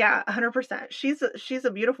 didn't she? Yeah, 100%. She's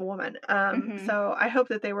a beautiful woman. So I hope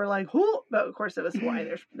that they were like, whoo, but of course it was Hawaii.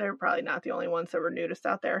 They're probably not the only ones that were nudists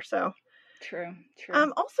out there. So True.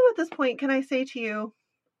 Also at this point, can I say to you,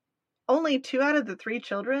 only 2 out of the 3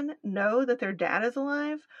 children know that their dad is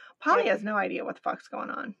alive. Polly has no idea what the fuck's going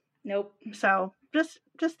on. Nope. So just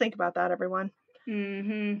think about that, everyone.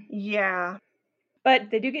 Yeah. But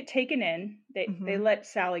they do get taken in. They let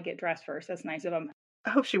Sally get dressed first. That's nice of them. I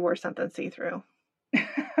hope she wore something see-through.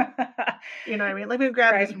 You know what I mean? Let me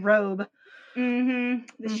grab this robe. The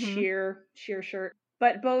sheer shirt.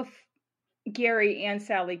 But both Gary and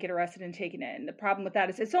Sally get arrested and taken in. The problem with that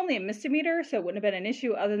is it's only a misdemeanor, so it wouldn't have been an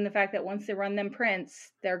issue other than the fact that once they run them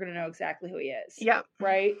prints, they're going to know exactly who he is. Yep.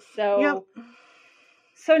 Right? So,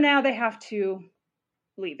 so now they have to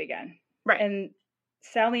leave again. Right. And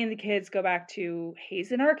Sally and the kids go back to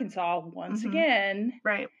Hazen, Arkansas once again.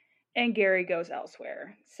 Right. And Gary goes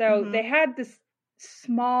elsewhere. So they had this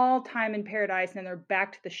small time in paradise and they're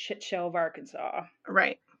back to the shit show of Arkansas.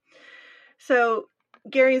 Right. So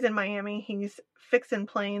Gary's in Miami. He's fixing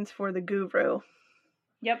planes for the guru.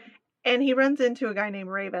 Yep. And he runs into a guy named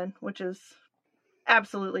Raven, which is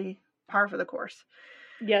absolutely par for the course.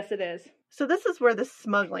 Yes, it is. So this is where the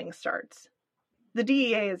smuggling starts. The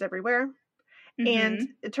DEA is everywhere. And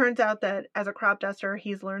it turns out that as a crop duster,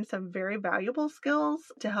 he's learned some very valuable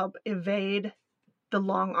skills to help evade the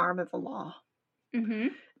long arm of the law.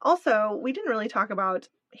 Also, we didn't really talk about,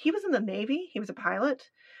 he was in the Navy. He was a pilot.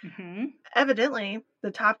 Evidently, the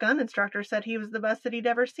Top Gun instructor said he was the best that he'd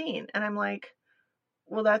ever seen. And I'm like,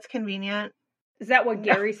 well, that's convenient. Is that what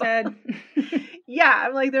Gary said? Yeah,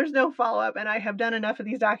 I'm like, there's no follow-up. And I have done enough of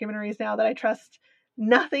these documentaries now that I trust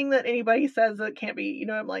nothing that anybody says that can't be, you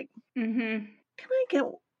know, I'm like, can I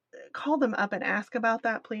call them up and ask about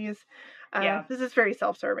that, please? Yeah. This is very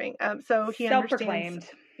self-serving. So he self-proclaimed.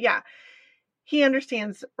 Yeah. He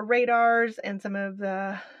understands radars and some of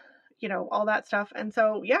the, you know, all that stuff. And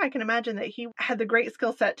so, yeah, I can imagine that he had the great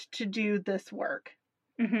skill set to do this work.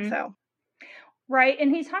 So. Right.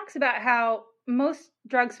 And he talks about how most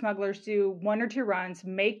drug smugglers do 1 or 2 runs,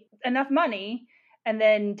 make enough money, and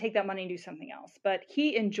then take that money and do something else. But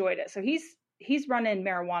he enjoyed it. So he's running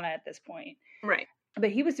marijuana at this point. Right.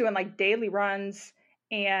 But he was doing like daily runs,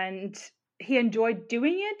 and he enjoyed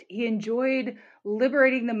doing it. He enjoyed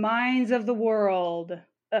liberating the minds of the world.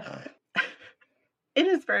 Ugh. It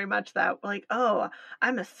is very much that, like, oh,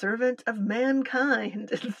 I'm a servant of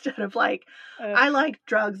mankind, instead of like, I like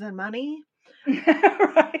drugs and money.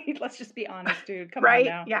 Right. Let's just be honest, dude. Come on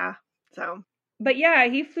now. Yeah. So. But yeah,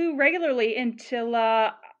 he flew regularly until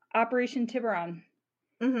Operation Tiburon,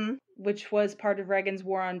 which was part of Reagan's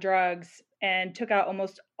war on drugs, and took out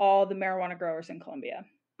almost all the marijuana growers in Colombia.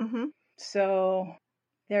 So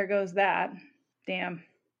there goes that. Damn.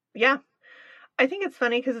 Yeah. I think it's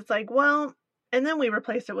funny because it's like, well, and then we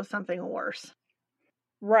replaced it with something worse.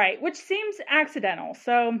 Right. Which seems accidental.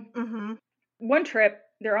 So one trip,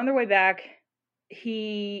 they're on their way back.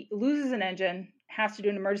 He loses an engine, has to do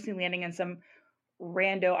an emergency landing on some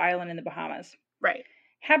rando island in the Bahamas. Right.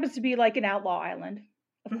 Happens to be like an outlaw island,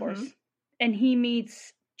 of course. And he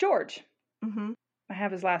meets George. I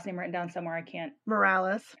have his last name written down somewhere. I can't.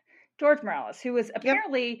 Morales. George Morales, who was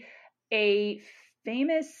apparently a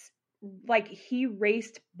famous, like, he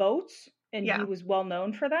raced boats, and he was well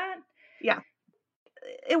known for that. Yeah.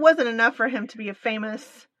 It wasn't enough for him to be a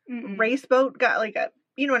famous race boat guy, like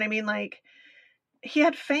you know what I mean? Like, he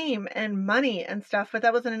had fame and money and stuff, but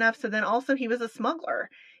that wasn't enough. So then also he was a smuggler.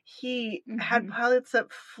 He had pilots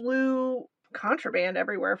that flew contraband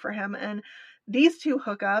everywhere for him. And these two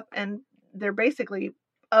hook up, and they're basically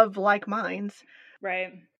of like minds.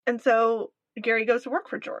 Right. And so Gary goes to work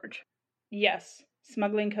for George. Yes.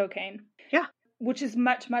 Smuggling cocaine. Yeah. Which is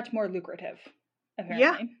much, much more lucrative,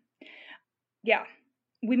 apparently. Yeah.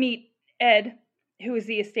 We meet Ed, who is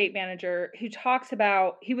the estate manager, who talks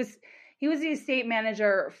about, he was the estate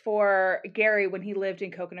manager for Gary when he lived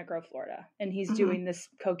in Coconut Grove, Florida. And he's doing this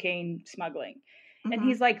cocaine smuggling. And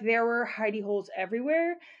he's like, there were hidey holes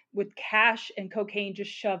everywhere with cash and cocaine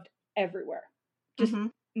just shoved everywhere. Just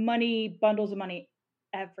money, bundles of money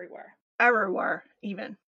everywhere. Everywhere,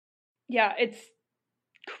 even. Yeah, it's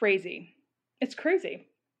crazy. It's crazy.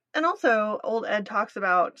 And also, old Ed talks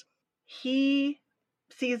about he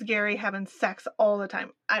sees Gary having sex all the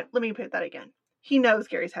time. Let me put that again. He knows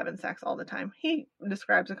Gary's having sex all the time. He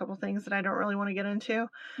describes a couple things that I don't really want to get into.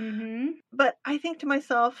 But I think to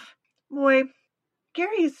myself, boy,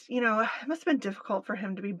 Gary's, you know, it must have been difficult for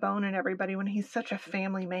him to be boning everybody when he's such a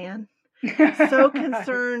family man. So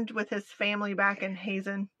concerned with his family back in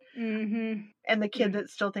Hazen. And the kid that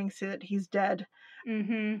still thinks that he's dead.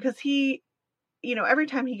 Because he, you know, every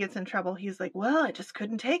time he gets in trouble, he's like, well, I just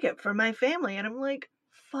couldn't take it for my family. And I'm like,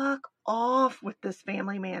 fuck off with this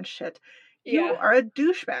family man shit. You are a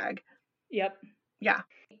douchebag. Yep. Yeah.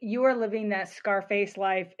 You are living that Scarface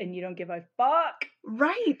life and you don't give a fuck.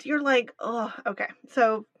 Right. You're like, oh, okay.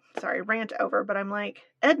 So, sorry, rant over, but I'm like,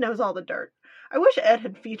 Ed knows all the dirt. I wish Ed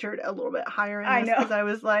had featured a little bit higher in this, because I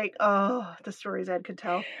was like, oh, the stories Ed could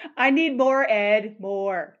tell. I need more Ed,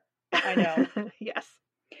 more. I know. Yes.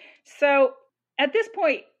 So, at this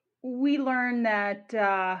point, we learn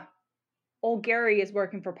that old Gary is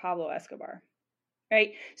working for Pablo Escobar.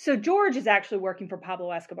 Right? So George is actually working for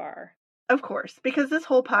Pablo Escobar. Of course, because this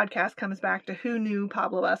whole podcast comes back to who knew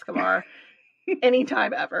Pablo Escobar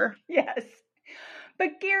anytime ever. Yes.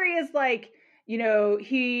 But Gary is like, you know,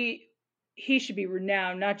 he should be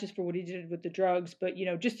renowned, not just for what he did with the drugs, but, you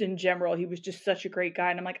know, just in general, he was just such a great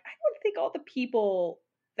guy. And I'm like, I don't think all the people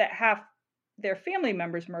that have their family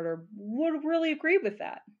members murdered would really agree with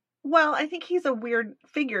that. Well, I think he's a weird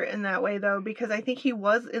figure in that way, though, because I think he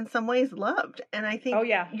was in some ways loved. And I think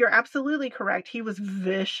you're absolutely correct. He was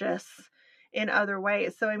vicious in other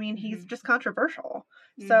ways. So, I mean, he's just controversial.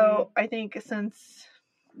 So I think since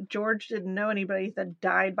George didn't know anybody that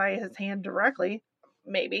died by his hand directly,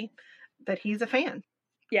 maybe, that he's a fan.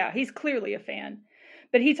 Yeah, he's clearly a fan.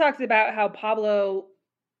 But he talks about how Pablo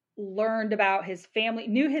learned about his family,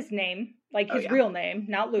 knew his name, like his real name,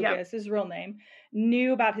 not Lucas, his real name,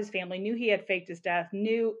 knew about his family, knew he had faked his death,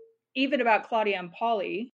 knew even about Claudia and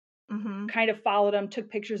Polly, kind of followed him, took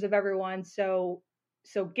pictures of everyone. So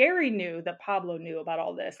Gary knew that Pablo knew about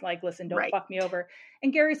all this. Like, listen, don't fuck me over.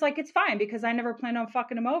 And Gary's like, it's fine because I never planned on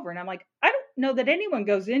fucking him over. And I'm like, I don't know that anyone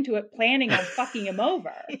goes into it planning on fucking him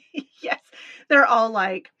over. Yes. They're all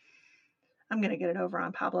like, I'm going to get it over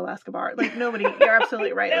on Pablo Escobar. Like, nobody, you're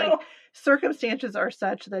absolutely right. No. Like, circumstances are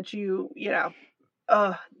such that you know,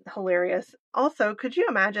 hilarious. Also, could you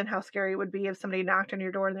imagine how scary it would be if somebody knocked on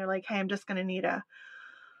your door and they're like, hey, I'm just going to need a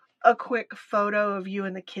quick photo of you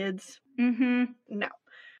and the kids? No.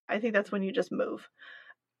 I think that's when you just move.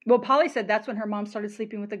 Well, Polly said that's when her mom started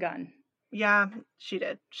sleeping with a gun. Yeah, she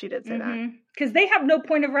did. She did say that. Because they have no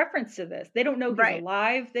point of reference to this. They don't know he's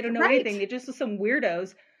alive. They don't know anything. They just some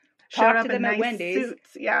weirdos. Talked to them at Wendy's. Suits.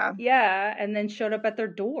 Yeah. Yeah. And then showed up at their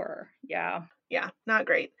door. Yeah. Yeah. Not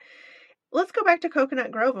great. Let's go back to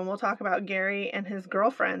Coconut Grove and we'll talk about Gary and his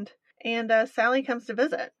girlfriend. And Sally comes to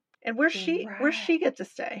visit. And where's she get to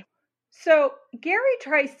stay? So Gary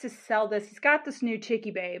tries to sell this. He's got this new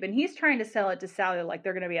chickie babe and he's trying to sell it to Sally like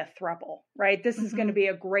they're going to be a throuple, right? This is going to be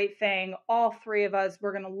a great thing. All three of us,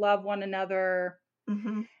 we're going to love one another.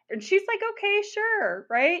 And she's like, okay, sure,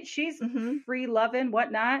 right? She's free loving,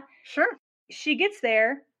 whatnot. Sure. She gets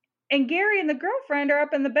there, and Gary and the girlfriend are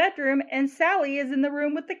up in the bedroom, and Sally is in the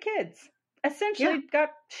room with the kids. Essentially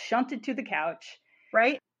got shunted to the couch.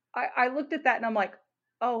 Right. I looked at that, and I'm like,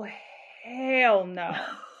 oh, hell no.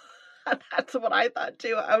 That's what I thought,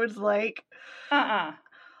 too. I was like,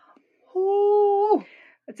 Ooh.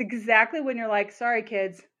 That's exactly when you're like, sorry,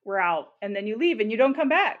 kids, we're out. And then you leave, and you don't come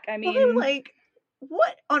back. I mean... Well, like...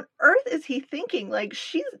 What on earth is he thinking? Like,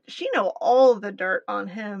 she know all the dirt on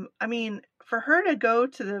him. I mean, for her to go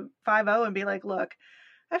to the 5-0 and be like, look,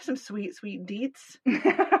 I have some sweet, sweet deets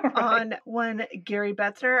on one Gary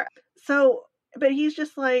Betzner. So, but he's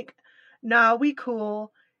just like, nah, we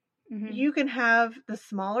cool. You can have the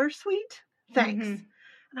smaller suite. Thanks. And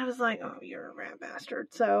I was like, oh, you're a rat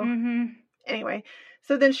bastard. So anyway,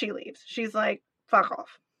 so then she leaves. She's like, fuck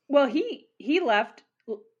off. Well, he left.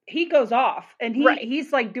 He goes off and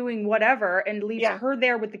he's like doing whatever and leaves her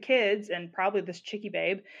there with the kids and probably this chickie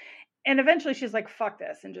babe. And eventually she's like, fuck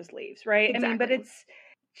this, and just leaves. Right. Exactly. I mean, but it's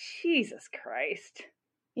Jesus Christ.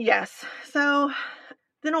 Yes. So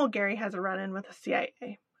then old Gary has a run-in with the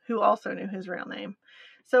CIA who also knew his real name.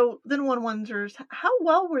 So then one wonders, how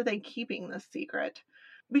well were they keeping this secret?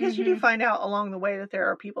 Because you do find out along the way that there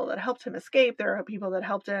are people that helped him escape. There are people that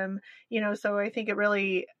helped him, you know, so I think it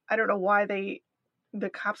really, I don't know why the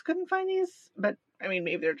cops couldn't find these, but I mean,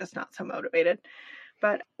 maybe they're just not so motivated.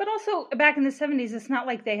 But also back in the 70s, it's not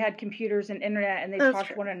like they had computers and internet and they talked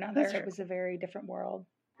to one another. It was a very different world.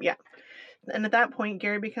 Yeah. And at that point,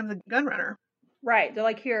 Gary becomes a gun runner. Right. They're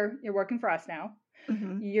like, here, you're working for us now.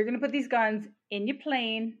 You're going to put these guns in your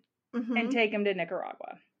plane and take them to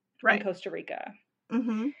Nicaragua and Costa Rica.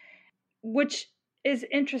 Which is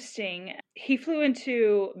interesting. He went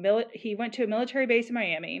to a military base in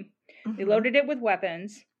Miami. They loaded it with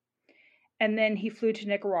weapons, and then he flew to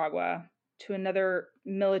Nicaragua to another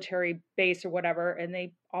military base or whatever, and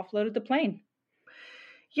they offloaded the plane.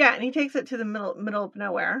 Yeah, and he takes it to the middle of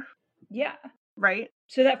nowhere. Yeah. Right?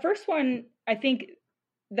 So that first one, I think,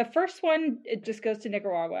 it just goes to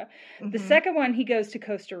Nicaragua. The second one, he goes to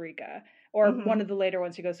Costa Rica, or one of the later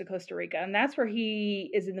ones, he goes to Costa Rica, and that's where he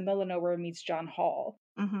is in the middle of nowhere and meets John Hall.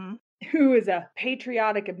 Who is a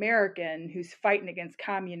patriotic American who's fighting against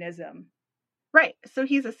communism. Right. So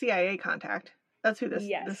he's a CIA contact. That's who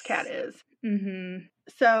this cat is.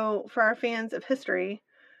 So for our fans of history,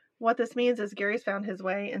 what this means is Gary's found his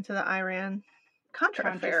way into the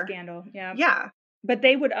Iran-Contra affair. Scandal. Yeah. Yeah. But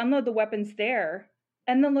they would unload the weapons there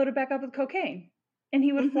and then load it back up with cocaine. And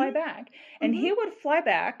he would fly back. And he would fly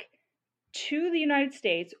back to the United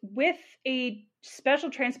States with a special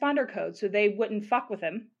transponder code so they wouldn't fuck with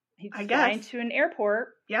him. He'd fly into an airport,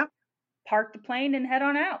 park the plane, and head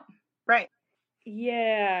on out. Right.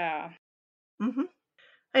 Yeah.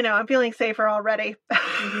 I know. I'm feeling safer already.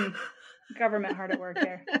 Government hard at work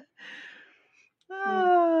there.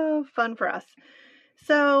 Oh, fun for us.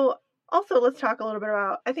 So, also, let's talk a little bit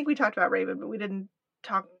about, I think we talked about Raven, but we didn't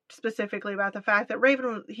talk specifically about the fact that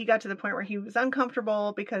Raven, he got to the point where he was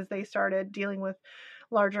uncomfortable because they started dealing with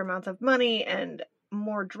larger amounts of money, and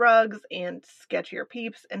more drugs and sketchier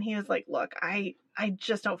peeps. And he was like, look, I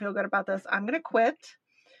just don't feel good about this. I'm going to quit.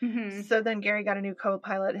 Mm-hmm. So then Gary got a new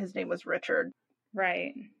co-pilot. His name was Richard.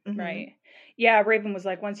 Right. Mm-hmm. Right. Yeah. Raven was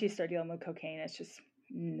like, once you start dealing with cocaine, it's just,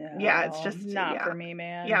 no. Yeah. It's just not for me,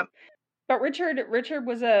 man. Yeah. But Richard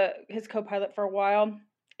was his co-pilot for a while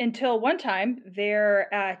until one time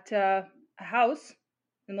they're at a house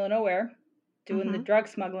in the middle of nowhere doing the drug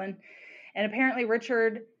smuggling. And apparently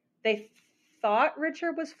they thought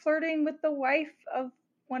Richard was flirting with the wife of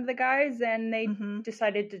one of the guys, and they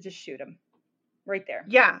decided to just shoot him right there.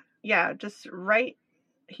 Yeah. Yeah. Just right.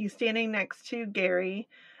 He's standing next to Gary.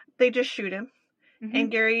 They just shoot him. And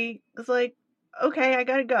Gary was like, okay, I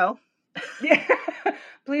gotta go. Yeah.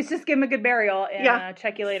 Please just give him a good burial and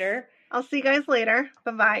check you later. I'll see you guys later.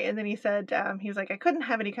 Bye-bye. And then he said, he was like, I couldn't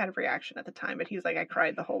have any kind of reaction at the time, but he was like, I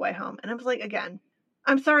cried the whole way home. And I was like, again,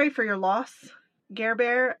 I'm sorry for your loss, Gare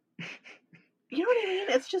Bear. You know what I mean?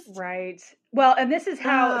 It's just... Right. Well, and this is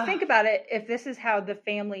how, think about it, if this is how the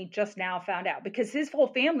family just now found out. Because his whole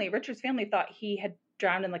family, Richard's family, thought he had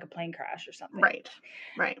drowned in like a plane crash or something. Right.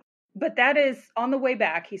 Right. But that is on the way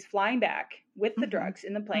back. He's flying back with the drugs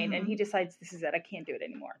in the plane, and he decides, this is it. I can't do it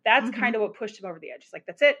anymore. That's kind of what pushed him over the edge. He's like,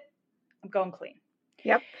 that's it. I'm going clean.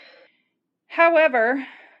 Yep. However,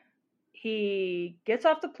 he gets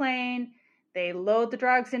off the plane. They load the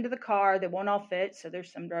drugs into the car. They won't all fit, so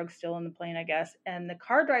there's some drugs still in the plane, I guess. And the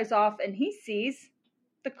car drives off, and he sees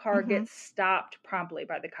the car get stopped promptly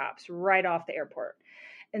by the cops right off the airport.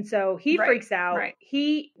 And so he freaks out. Right.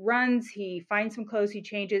 He runs. He finds some clothes. He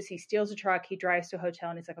changes. He steals a truck. He drives to a hotel,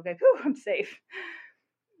 and he's like, okay, whew, I'm safe.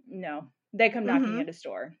 No. They come knocking at his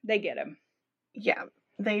door. They get him. Yeah,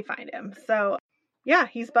 they find him. So, yeah,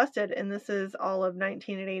 he's busted, and this is all of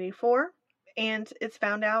 1984. And it's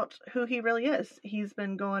found out who he really is. He's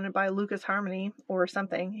been going by Lucas Harmony or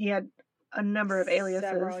something. He had a number of aliases.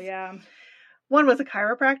 Several, yeah. One was a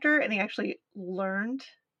chiropractor, and he actually learned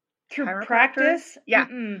through practice. Yeah.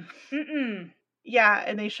 Yeah,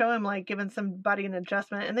 and they show him like giving somebody an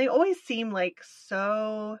adjustment, and they always seem like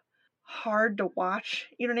so hard to watch.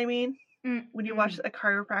 You know what I mean? When you watch a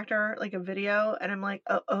chiropractor, like a video, and I'm like,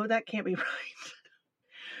 oh, that can't be right.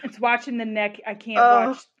 It's watching the neck. I can't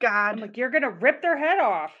watch. Oh, God. I'm like, you're going to rip their head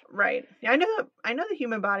off. Right. Yeah, I know the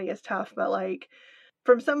human body is tough, but like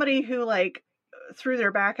from somebody who like threw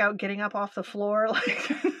their back out getting up off the floor, like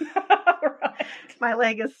right. My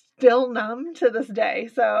leg is still numb to this day.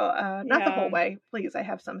 So not the whole way. Please, I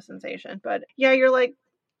have some sensation. But yeah, you're like,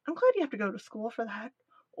 I'm glad you have to go to school for that.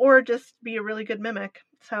 Or just be a really good mimic.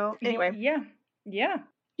 So anyway.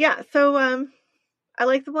 Yeah. So I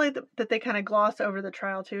like the way that they kind of gloss over the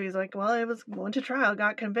trial, too. He's like, well, it was going to trial,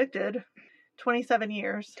 got convicted. 27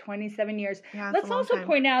 years. 27 years. Yeah, let's also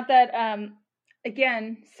point out that,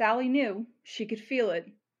 again, Sally knew. She could feel it.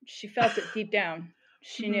 She felt it deep down.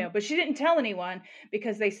 She knew. But she didn't tell anyone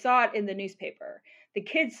because they saw it in the newspaper. The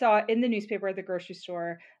kids saw it in the newspaper at the grocery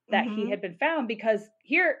store that he had been found because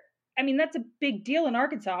here... I mean, that's a big deal in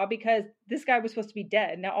Arkansas because this guy was supposed to be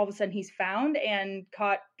dead. Now, all of a sudden, he's found and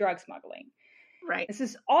caught drug smuggling. Right. This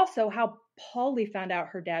is also how Polly found out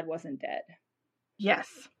her dad wasn't dead. Yes.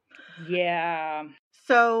 Yeah.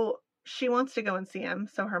 So she wants to go and see him.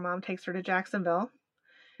 So her mom takes her to Jacksonville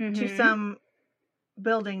to some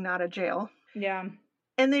building, not a jail. Yeah.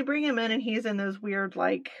 And they bring him in and he's in those weird,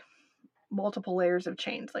 like, multiple layers of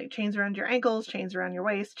chains. Like chains around your ankles, chains around your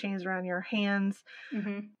waist, chains around your hands.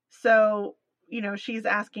 So, you know, she's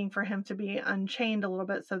asking for him to be unchained a little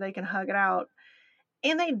bit so they can hug it out.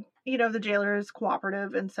 And they, you know, the jailer is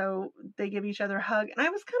cooperative. And so they give each other a hug. And I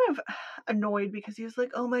was kind of annoyed because he was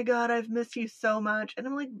like, oh my God, I've missed you so much. And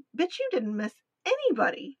I'm like, bitch, you didn't miss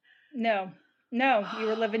anybody. No, you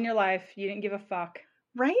were living your life. You didn't give a fuck.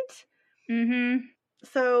 Right?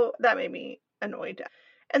 So that made me annoyed.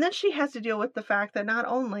 And then she has to deal with the fact that not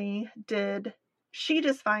only did she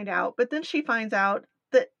just find out, but then she finds out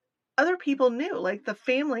that other people knew, like the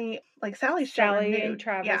family, like Sally knew. And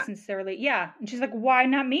Travis and Sarah Lee. Yeah. And she's like, why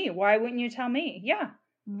not me? Why wouldn't you tell me? Yeah.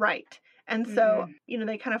 Right. And so, you know,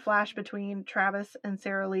 they kind of flash between Travis and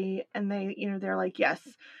Sarah Lee and they, you know, they're like, yes,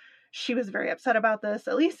 she was very upset about this.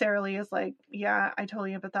 At least Sarah Lee is like, yeah, I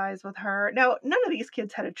totally empathize with her. Now, none of these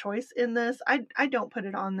kids had a choice in this. I don't put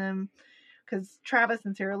it on them because Travis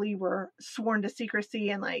and Sarah Lee were sworn to secrecy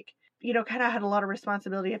and like, you know, kind of had a lot of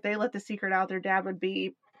responsibility. If they let the secret out, their dad would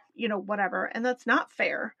be, you know, whatever. And that's not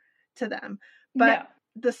fair to them. But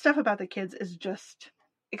the stuff about the kids is just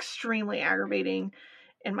extremely aggravating,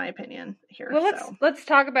 in my opinion, here. Well, let's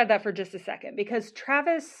talk about that for just a second, because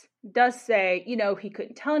Travis does say, you know, he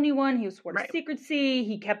couldn't tell anyone. He was sworn to secrecy.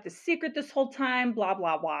 He kept the secret this whole time, blah,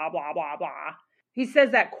 blah, blah, blah, blah, blah. He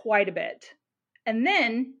says that quite a bit. And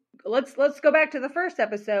then let's go back to the first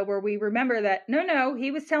episode where we remember that no,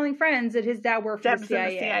 he was telling friends that his dad worked for the CIA.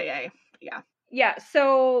 In the CIA. Yeah. Yeah.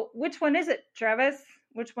 So which one is it, Travis?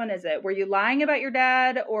 Which one is it? Were you lying about your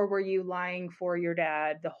dad, or were you lying for your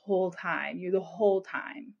dad the whole time? The whole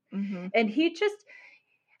time. Mm-hmm. And he just,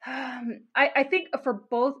 I think for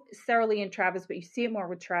both Sarah Lee and Travis, but you see it more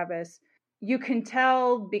with Travis, you can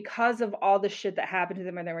tell because of all the shit that happened to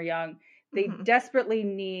them when they were young, they desperately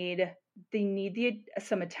need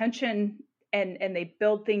some attention, and they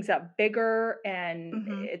build things up bigger,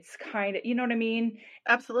 and it's kind of, you know what I mean?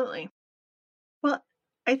 Absolutely. Well,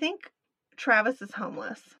 I think Travis is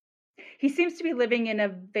homeless. He seems to be living in a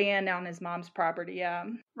van on his mom's property, yeah.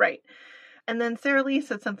 Right. And then Sarah Lee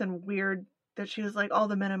said something weird, that she was like, all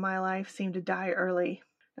the men in my life seem to die early.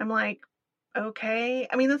 I'm like, okay.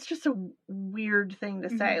 I mean, that's just a weird thing to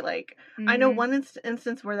say. Like, I know one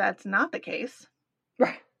instance where that's not the case.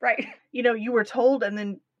 Right. You know, you were told, and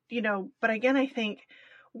then, you know, but again, I think,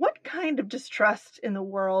 what kind of distrust in the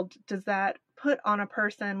world does that put on a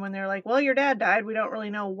person when they're like, well, your dad died. We don't really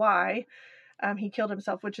know why he killed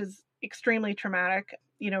himself, which is extremely traumatic,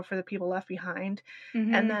 you know, for the people left behind.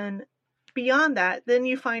 And then beyond that, then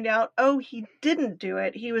you find out, oh, he didn't do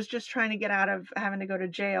it. He was just trying to get out of having to go to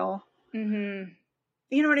jail. You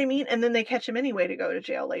know what I mean? And then they catch him anyway to go to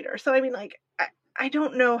jail later. So, I mean, like, I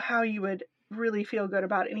don't know how you would really feel good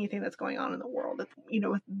about anything that's going on in the world, you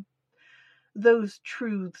know, with those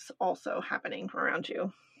truths also happening around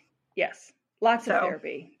you. Yes. Lots of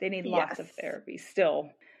therapy. They need lots of therapy still.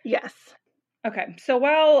 Yes. Okay. So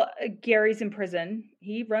while Gary's in prison,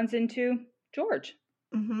 he runs into George.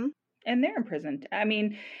 And they're in prison. I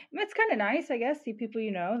mean, it's kind of nice, I guess. See people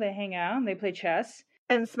you know. They hang out. They play chess.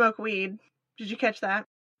 And smoke weed. Did you catch that?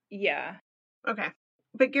 Yeah. Okay.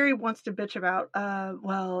 But Gary wants to bitch about,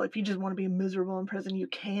 well, if you just want to be miserable in prison, you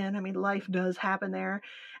can. I mean, life does happen there.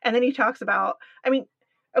 And then he talks about, I mean,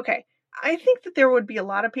 okay, I think that there would be a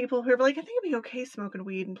lot of people who are like, I think it'd be okay smoking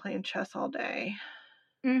weed and playing chess all day.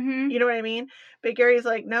 You know what I mean? But Gary's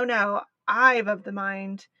like, no, I'm of the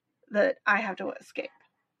mind that I have to escape.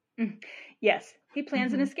 Yes, he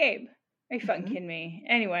plans an escape. Are you fucking kidding me?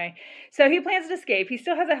 Anyway, so he plans an escape. He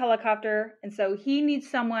still has a helicopter, and so he needs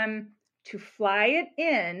someone to fly it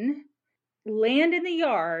in, land in the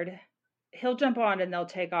yard. He'll jump on and they'll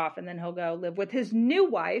take off, and then he'll go live with his new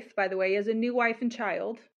wife. By the way, he has a new wife and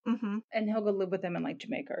child. And he'll go live with them in like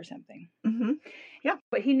Jamaica or something. Yeah.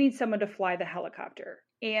 But he needs someone to fly the helicopter.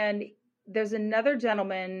 And there's another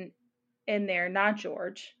gentleman in there, not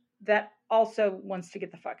George, that also wants to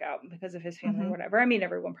get the fuck out because of his family or whatever. I mean,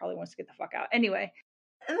 everyone probably wants to get the fuck out. Anyway.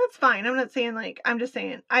 And that's fine. I'm not saying like, I'm just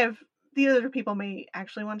saying the other people may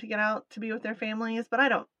actually want to get out to be with their families, but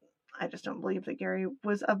I just don't believe that Gary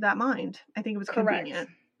was of that mind. I think it was convenient.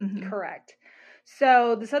 Correct.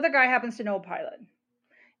 So this other guy happens to know a pilot.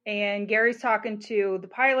 And Gary's talking to the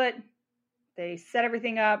pilot. They set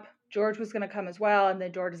everything up. George was going to come as well. And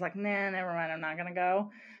then George is like, nah, never mind. I'm not going to go.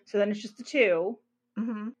 So then it's just the two.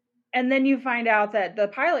 And then you find out that the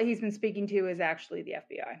pilot he's been speaking to is actually the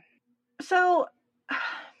FBI. So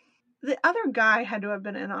the other guy had to have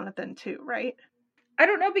been in on it then too, right? I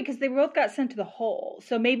don't know, because they both got sent to the hole.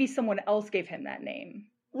 So maybe someone else gave him that name.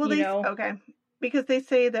 Well, okay. Because they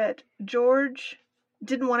say that George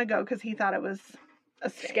didn't want to go because he thought it was a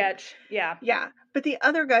sketch. Yeah. Yeah. But the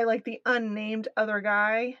other guy, like the unnamed other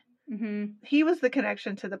guy, he was the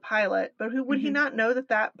connection to the pilot. But would he not know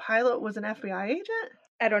that pilot was an FBI agent?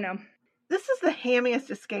 I don't know. This is the hammiest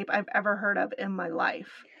escape I've ever heard of in my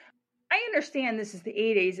life. I understand this is the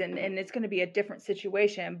 80s and it's going to be a different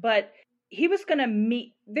situation, but he was going to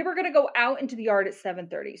they were going to go out into the yard at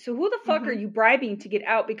 7:30. So who the fuck are you bribing to get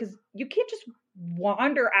out? Because you can't just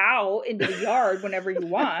wander out into the yard whenever you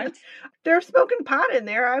want. They're smoking pot in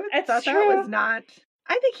there. I thought true. That was not.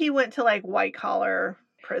 I think he went to like white collar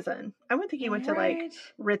prison. I wouldn't think he went to like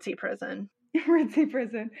ritzy prison. Ritzy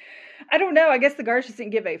prison. I don't know. I guess the guards just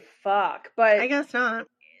didn't give a fuck. But I guess not.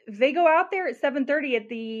 They go out there at 7:30 at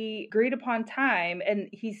the agreed upon time, and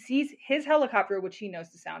he sees his helicopter, which he knows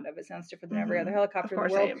the sound of. It sounds different than every other helicopter in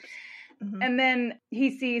the world. And then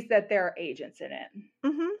he sees that there are agents in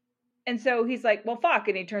it. And so he's like, well, fuck.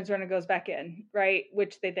 And he turns around and goes back in, right?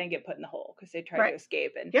 Which they then get put in the hole because they try to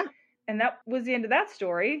escape. And that was the end of that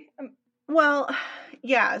story. Well,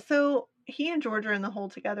 yeah. So he and George are in the hole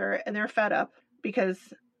together, and they're fed up because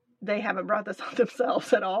they haven't brought this on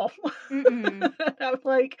themselves at all. I'm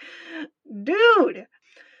like, dude.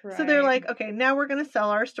 Right. So they're like, okay, now we're going to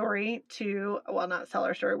sell our story not sell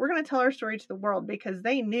our story. We're going to tell our story to the world because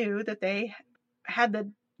they knew that they had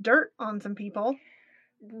the dirt on some people.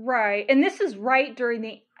 Right. And this is right during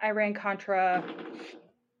the Iran-Contra.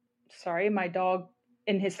 Sorry, my dog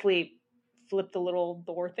in his sleep flipped the little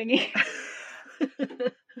door thingy.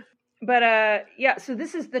 But yeah, so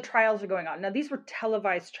this is the trials are going on. Now, these were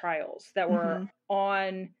televised trials that were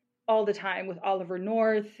on all the time with Oliver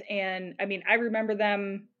North. And I mean, I remember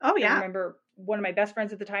them. Oh, yeah. I remember one of my best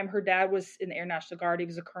friends at the time, her dad was in the Air National Guard. He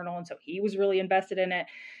was a colonel. And so he was really invested in it.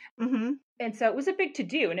 And so it was a big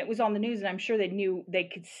to-do, and it was on the news, and I'm sure they knew they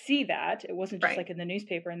could see that. It wasn't just like in the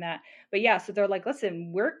newspaper and that. But yeah, so they're like,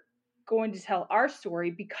 listen, we're going to tell our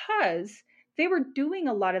story, because they were doing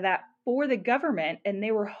a lot of that for the government, and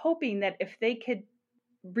they were hoping that if they could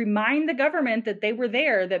remind the government that they were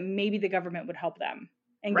there, that maybe the government would help them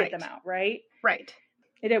and get them out, right? Right.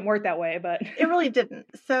 It didn't work that way, but... It really didn't.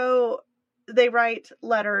 So they write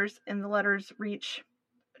letters, and the letters reach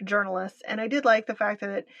journalists. And I did like the fact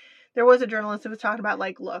that there was a journalist who was talking about,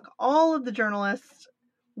 like, look, all of the journalists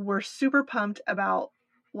were super pumped about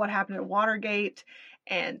what happened at Watergate,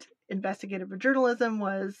 and investigative journalism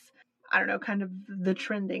was, I don't know, kind of the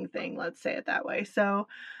trending thing, let's say it that way. So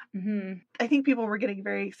I think people were getting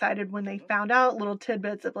very excited when they found out little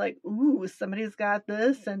tidbits of, like, ooh, somebody's got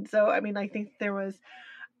this. And so, I mean, I think there was,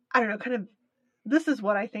 I don't know, kind of, this is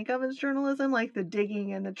what I think of as journalism, like the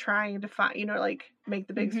digging and the trying to find, you know, like, make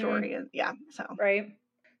the big story. And yeah, so. Right.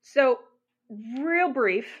 So, real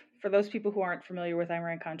brief, for those people who aren't familiar with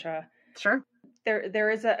Iran-Contra. Sure. There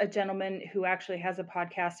is a gentleman who actually has a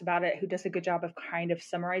podcast about it, who does a good job of kind of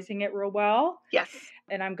summarizing it real well. Yes.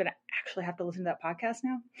 And I'm going to actually have to listen to that podcast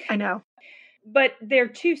now. I know. But they're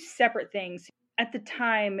two separate things. At the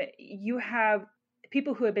time, you have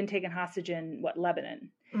people who had been taken hostage in, Lebanon.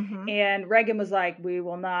 And Reagan was like, we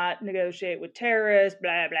will not negotiate with terrorists,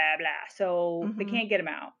 blah, blah, blah. So they can't get them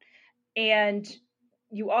out. And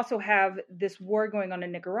you also have this war going on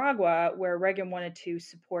in Nicaragua, where Reagan wanted to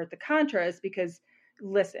support the Contras because,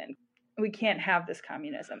 listen, we can't have this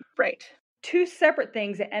communism. Right. Two separate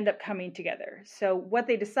things that end up coming together. So what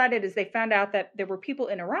they decided is they found out that there were people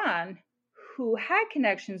in Iran who had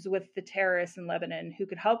connections with the terrorists in Lebanon who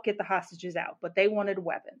could help get the hostages out, but they wanted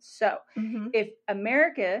weapons. So if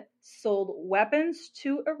America sold weapons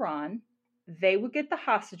to Iran, they would get the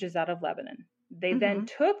hostages out of Lebanon. They then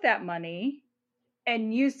took that money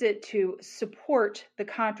and used it to support the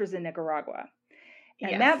Contras in Nicaragua.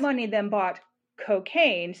 And that money then bought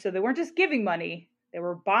cocaine. So they weren't just giving money, they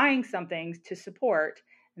were buying something to support.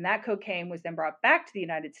 And that cocaine was then brought back to the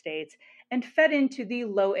United States and fed into the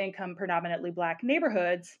low-income, predominantly Black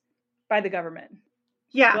neighborhoods by the government.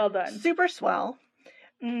 Yeah. Well done. Super swell.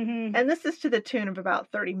 And this is to the tune of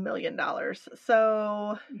about $30 million.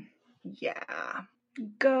 So, yeah.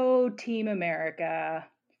 Go Team America.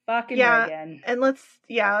 Fucking Reagan. And that's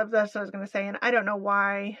what I was going to say. And I don't know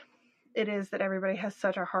why it is that everybody has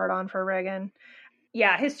such a hard-on for Reagan.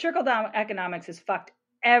 Yeah, his trickle-down economics has fucked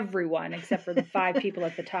everyone except for the 5 people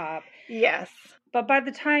at the top. Yes. But by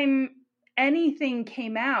the time anything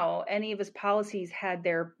came out, any of his policies had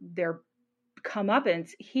their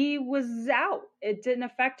comeuppance, he was out. It didn't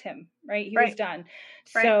affect him, right? He was done.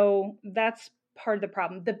 Right. So that's part of the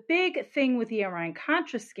problem. The big thing with the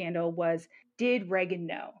Iran-Contra scandal was, did Reagan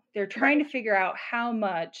know? They're trying to figure out how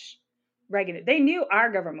much Reagan, they knew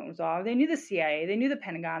our government was off. They knew the CIA, they knew the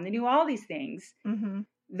Pentagon, they knew all these things.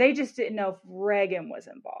 They just didn't know if Reagan was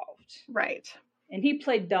involved. Right. And he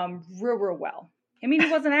played dumb real, real well. I mean, he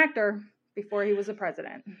was an actor before he was a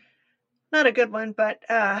president. Not a good one, but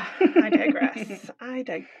I digress.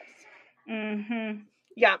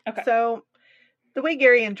 Yeah. Okay. So the way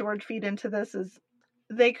Gary and George feed into this is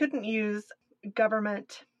they couldn't use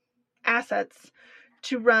government assets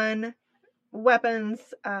to run weapons,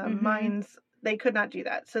 mines. They could not do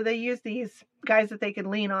that. So they used these guys that they could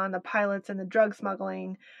lean on, the pilots and the drug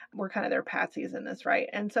smuggling were kind of their patsies in this, right?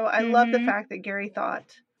 And so I love the fact that Gary thought,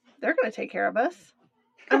 they're going to take care of us.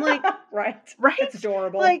 I'm like, right? It's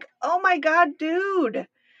adorable. Like, oh my God, dude.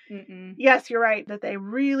 Yes, you're right, that they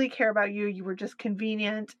really care about you. You were just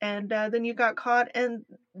convenient, and then you got caught, and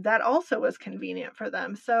that also was convenient for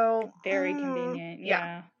them. So very convenient.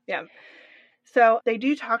 Yeah. So they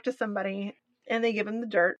do talk to somebody, and they give him the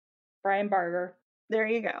dirt. Brian Barger. There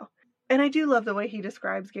you go. And I do love the way he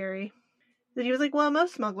describes Gary. That he was like, well,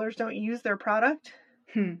 most smugglers don't use their product.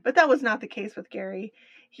 But that was not the case with Gary.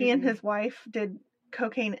 He and his wife did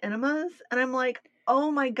cocaine enemas. And I'm like, oh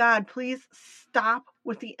my God, please stop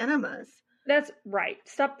with the enemas. That's right.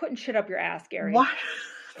 Stop putting shit up your ass, Gary. What?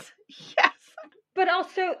 Yes. But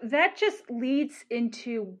also, that just leads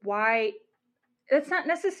into why that's not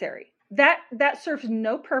necessary. That serves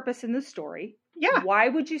no purpose in the story. Yeah. Why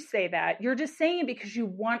would you say that? You're just saying it because you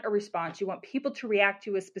want a response. You want people to react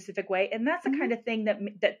to a specific way. And that's the kind of thing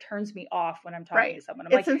that turns me off when I'm talking to someone.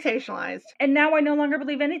 I'm it's sensationalized. And now I no longer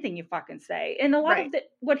believe anything you fucking say. And a lot of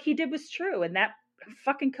what he did was true. And that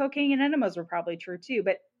fucking cocaine and enemas were probably true too.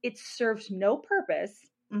 But it serves no purpose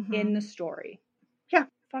in the story. Yeah.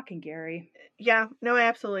 Fucking Gary. Yeah. No, I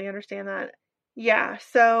absolutely understand that. Yeah.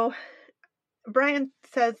 So Brian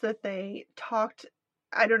says that they talked,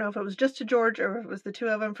 I don't know if it was just to George or if it was the two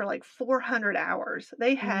of them, for like 400 hours.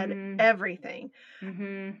 They had everything.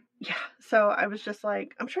 Yeah. So I was just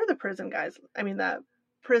like, I'm sure the prison guys, the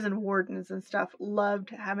prison wardens and stuff loved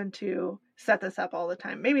having to set this up all the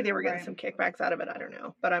time. Maybe they were getting some kickbacks out of it. I don't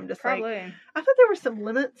know. But I'm just like, I thought there were some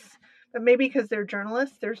limits, but maybe because they're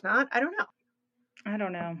journalists, there's not. I don't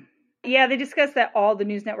know. Yeah, they discussed that all the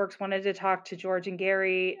news networks wanted to talk to George and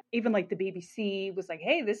Gary. Even like the BBC was like,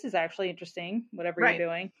 hey, this is actually interesting, whatever you're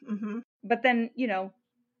doing. But then,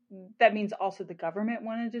 that means also the government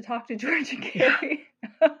wanted to talk to George and Gary.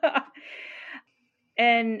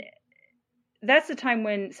 And that's the time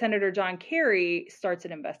when Senator John Kerry starts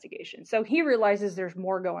an investigation. So he realizes there's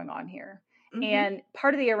more going on here. And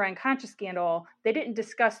part of the Iran-Contra scandal, they didn't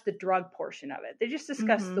discuss the drug portion of it. They just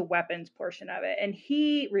discussed the weapons portion of it. And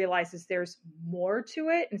he realizes there's more to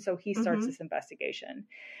it. And so he starts this investigation.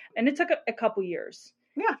 And it took a couple years.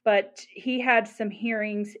 Yeah. But he had some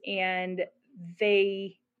hearings, and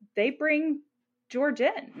they bring George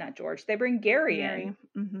in. Not George. They bring Gary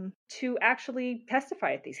in to actually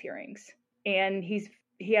testify at these hearings. And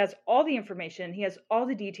he has all the information. He has all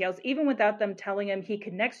the details, even without them telling him. He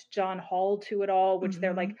connects John Hall to it all, which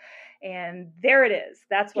they're like, and there it is.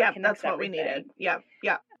 That's what connects that's everything. What we needed. Yeah.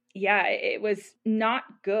 Yeah. Yeah. It was not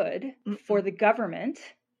good for the government,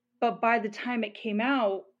 but by the time it came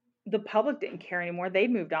out, the public didn't care anymore.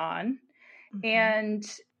 They'd moved on, and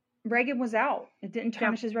Reagan was out. It didn't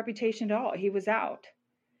tarnish his reputation at all. He was out.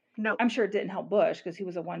 No, I'm sure it didn't help Bush because he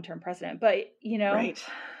was a one-term president, but right.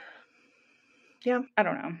 Yeah. I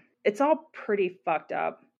don't know. It's all pretty fucked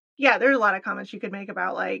up. Yeah, there's a lot of comments you could make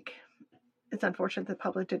about, like, it's unfortunate the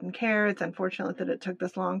public didn't care. It's unfortunate that it took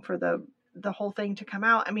this long for the whole thing to come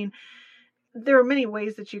out. I mean, there are many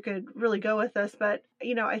ways that you could really go with this, but,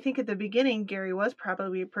 I think at the beginning, Gary was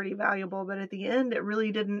probably pretty valuable, but at the end, it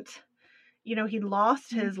really didn't, he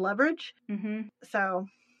lost his leverage. So,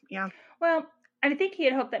 yeah. Well, I think he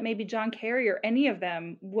had hoped that maybe John Kerry or any of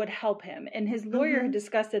them would help him. And his lawyer had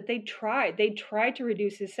discussed that they tried to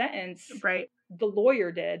reduce his sentence. Right. The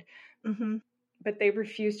lawyer did. But they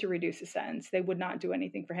refused to reduce his sentence. They would not do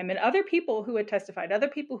anything for him. And other people who had testified, other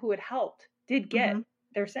people who had helped did get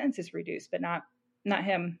their sentences reduced, but not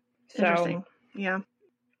him. So, interesting. Yeah.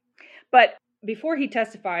 But before he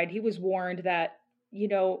testified, he was warned that,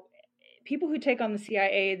 people who take on the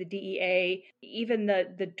CIA, the DEA, even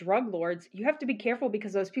the drug lords, you have to be careful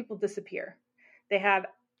because those people disappear. They have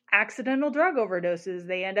accidental drug overdoses.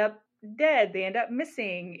 They end up dead. They end up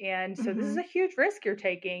missing. And so this is a huge risk you're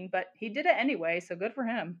taking, but he did it anyway. So good for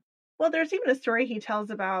him. Well, there's even a story he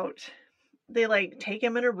tells about they like take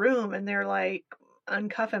him in a room and they're like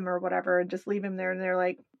uncuff him or whatever and just leave him there. And they're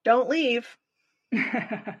like, don't leave.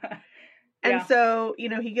 And so,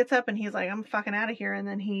 he gets up and he's like, I'm fucking out of here. And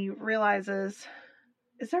then he realizes,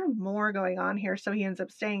 is there more going on here? So he ends up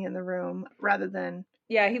staying in the room rather than...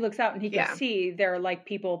 Yeah, he looks out and he can see there are like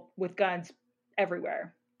people with guns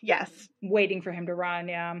everywhere. Yes. Waiting for him to run,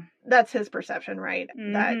 yeah. That's his perception, right?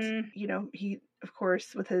 That, he, of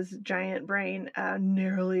course, with his giant brain,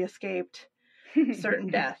 narrowly escaped certain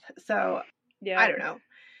death. So, I don't know.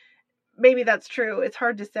 Maybe that's true. It's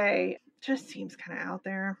hard to say. It just seems kind of out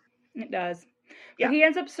there. It does. Yeah. But he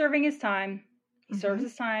ends up serving his time. He serves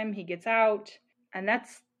his time. He gets out. And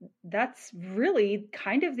that's really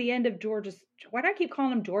kind of the end of George's... Why do I keep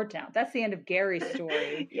calling him Georgetown? That's the end of Gary's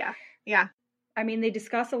story. Yeah. I mean, they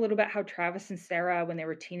discuss a little bit how Travis and Sarah, when they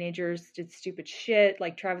were teenagers, did stupid shit.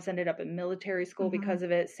 Like, Travis ended up in military school because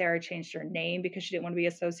of it. Sarah changed her name because she didn't want to be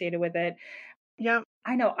associated with it. Yeah.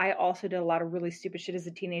 I know I also did a lot of really stupid shit as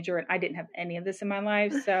a teenager, and I didn't have any of this in my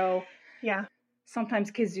life. So, yeah.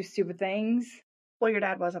 Sometimes kids do stupid things. Well, your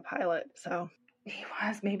dad was a pilot, so... He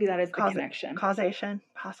was. Maybe that is the connection. Causation,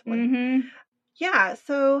 possibly. Yeah,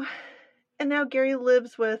 so... And now Gary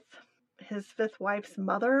lives with his fifth wife's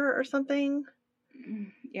mother or something.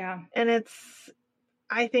 Yeah. And it's,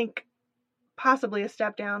 I think, possibly a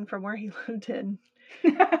step down from where he lived in.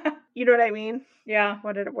 You know what I mean? Yeah.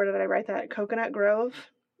 Where did I write that? Coconut Grove?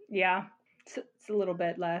 Yeah. It's a little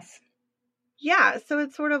bit less. Yeah, so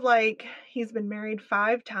it's sort of like he's been married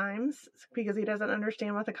 5 times because he doesn't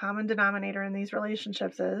understand what the common denominator in these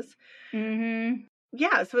relationships is.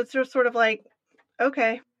 Yeah, so it's just sort of like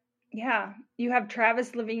Okay. Yeah. You have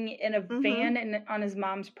Travis living in a van on his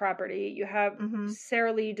mom's property. You have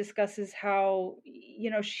Sarah Lee discusses how,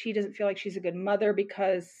 she doesn't feel like she's a good mother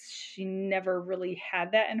because she never really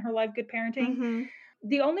had that in her life, good parenting.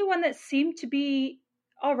 The only one that seemed to be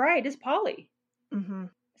all right is Polly.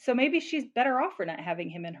 So maybe she's better off for not having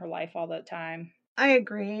him in her life all the time. I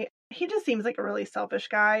agree. He just seems like a really selfish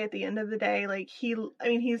guy at the end of the day. Like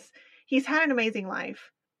he's had an amazing life.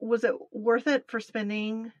 Was it worth it for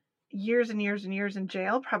spending years and years and years in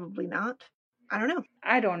jail? Probably not. I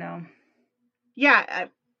don't know. Yeah,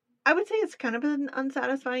 I would say it's kind of an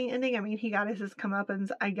unsatisfying ending. I mean, he got his comeuppance,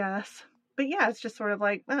 I guess. But yeah, it's just sort of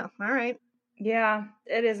like, oh, all right. Yeah,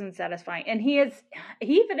 it isn't satisfying. And he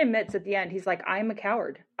even admits at the end, he's like, I'm a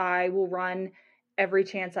coward. I will run every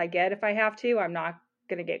chance I get if I have to. I'm not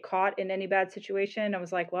going to get caught in any bad situation. I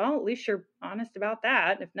was like, well, at least you're honest about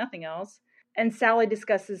that, if nothing else. And Sally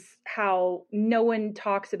discusses how no one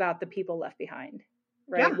talks about the people left behind,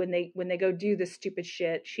 right? Yeah. When they go do this stupid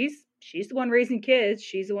shit, she's the one raising kids.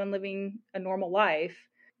 She's the one living a normal life.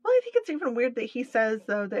 Well, I think it's even weird that he says,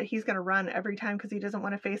 though, that he's going to run every time because he doesn't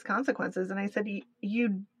want to face consequences. And I said,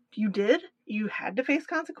 you did? You had to face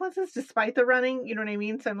consequences despite the running? You know what I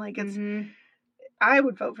mean? So I'm like, I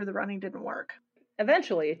would vote for the running didn't work.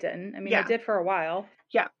 Eventually it didn't. I mean, it did for a while.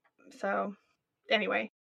 Yeah. So anyway,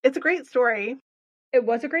 it's a great story. It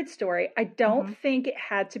was a great story. I don't think it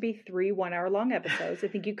had to be 3 one-hour-long episodes. I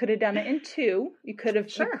think you could have done it in 2. You could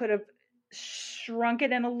have shrunk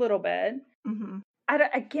it in a little bit.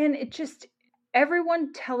 Again, it just,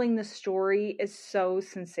 everyone telling the story is so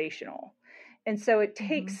sensational. And so it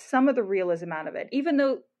takes some of the realism out of it. Even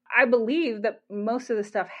though I believe that most of the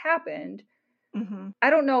stuff happened, I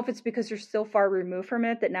don't know if it's because you're still far removed from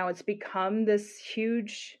it that now it's become this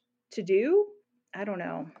huge to-do. I don't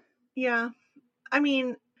know. Yeah. I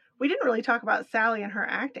mean, we didn't really talk about Sally and her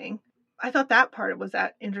acting. I thought that part was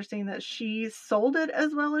that interesting that she sold it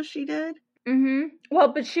as well as she did.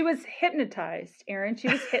 Well, but she was hypnotized, Erin. She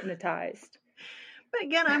was hypnotized. But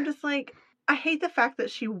again, I'm just like, I hate the fact that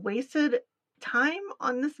she wasted time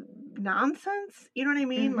on this nonsense. You know what I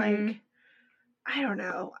mean? Like, I don't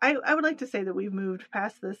know. I would like to say that we've moved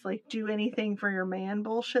past this, like, do anything for your man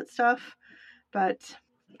bullshit stuff. But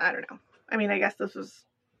I don't know. I mean, I guess this was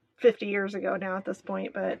 50 years ago now at this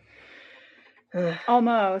point, but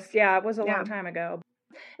almost. Yeah, it was a long time ago.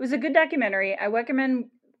 It was a good documentary. I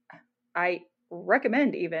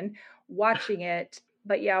recommend even watching it,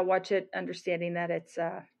 but yeah, watch it understanding that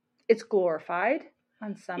it's glorified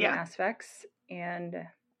on some aspects, and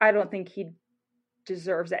I don't think he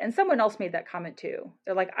deserves it. And someone else made that comment too.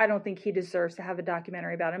 They're like, I don't think he deserves to have a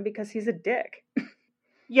documentary about him because he's a dick.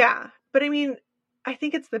 Yeah, but I mean, I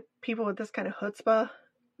think it's the people with this kind of chutzpah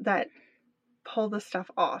that pull this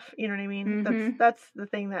stuff off. You know what I mean? That's the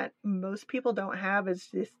thing that most people don't have, is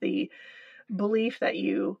just the belief that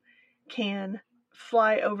you can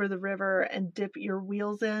fly over the river and dip your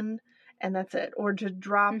wheels in and that's it, or to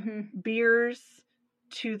drop beers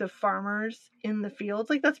to the farmers in the fields.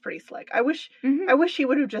 Like, that's pretty slick. I wish he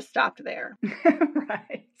would have just stopped there.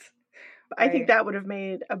 Right. I think that would have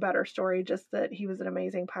made a better story, just that he was an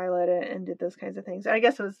amazing pilot and did those kinds of things. And I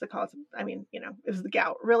guess it was the cause. I mean, it was the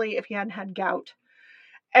gout. Really, if he hadn't had gout,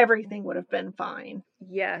 everything would have been fine.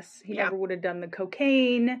 Yes. He never would have done the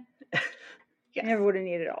cocaine. Yes. Never would have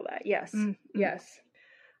needed all that. Yes. Yes.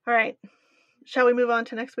 All right. Shall we move on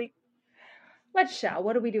to next week? Shall.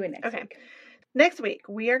 What are we doing next week? Next week,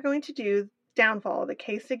 we are going to do Downfall, the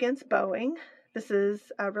Case Against Boeing. This is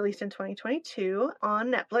released in 2022 on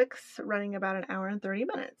Netflix, running about an hour and 30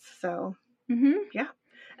 minutes. So, yeah.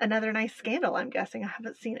 Another nice scandal, I'm guessing. I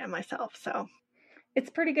haven't seen it myself, so. It's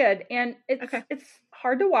pretty good. And it's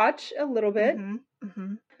hard to watch a little bit.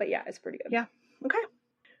 But yeah, it's pretty good. Yeah. Okay.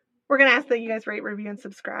 We're going to ask that you guys rate, review, and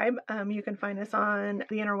subscribe. You can find us on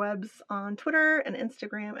the interwebs on Twitter and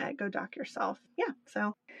Instagram at GoDocYourself. Yeah,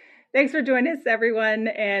 so. Thanks for joining us, everyone,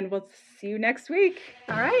 and we'll see you next week.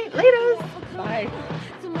 All right, later. Bye.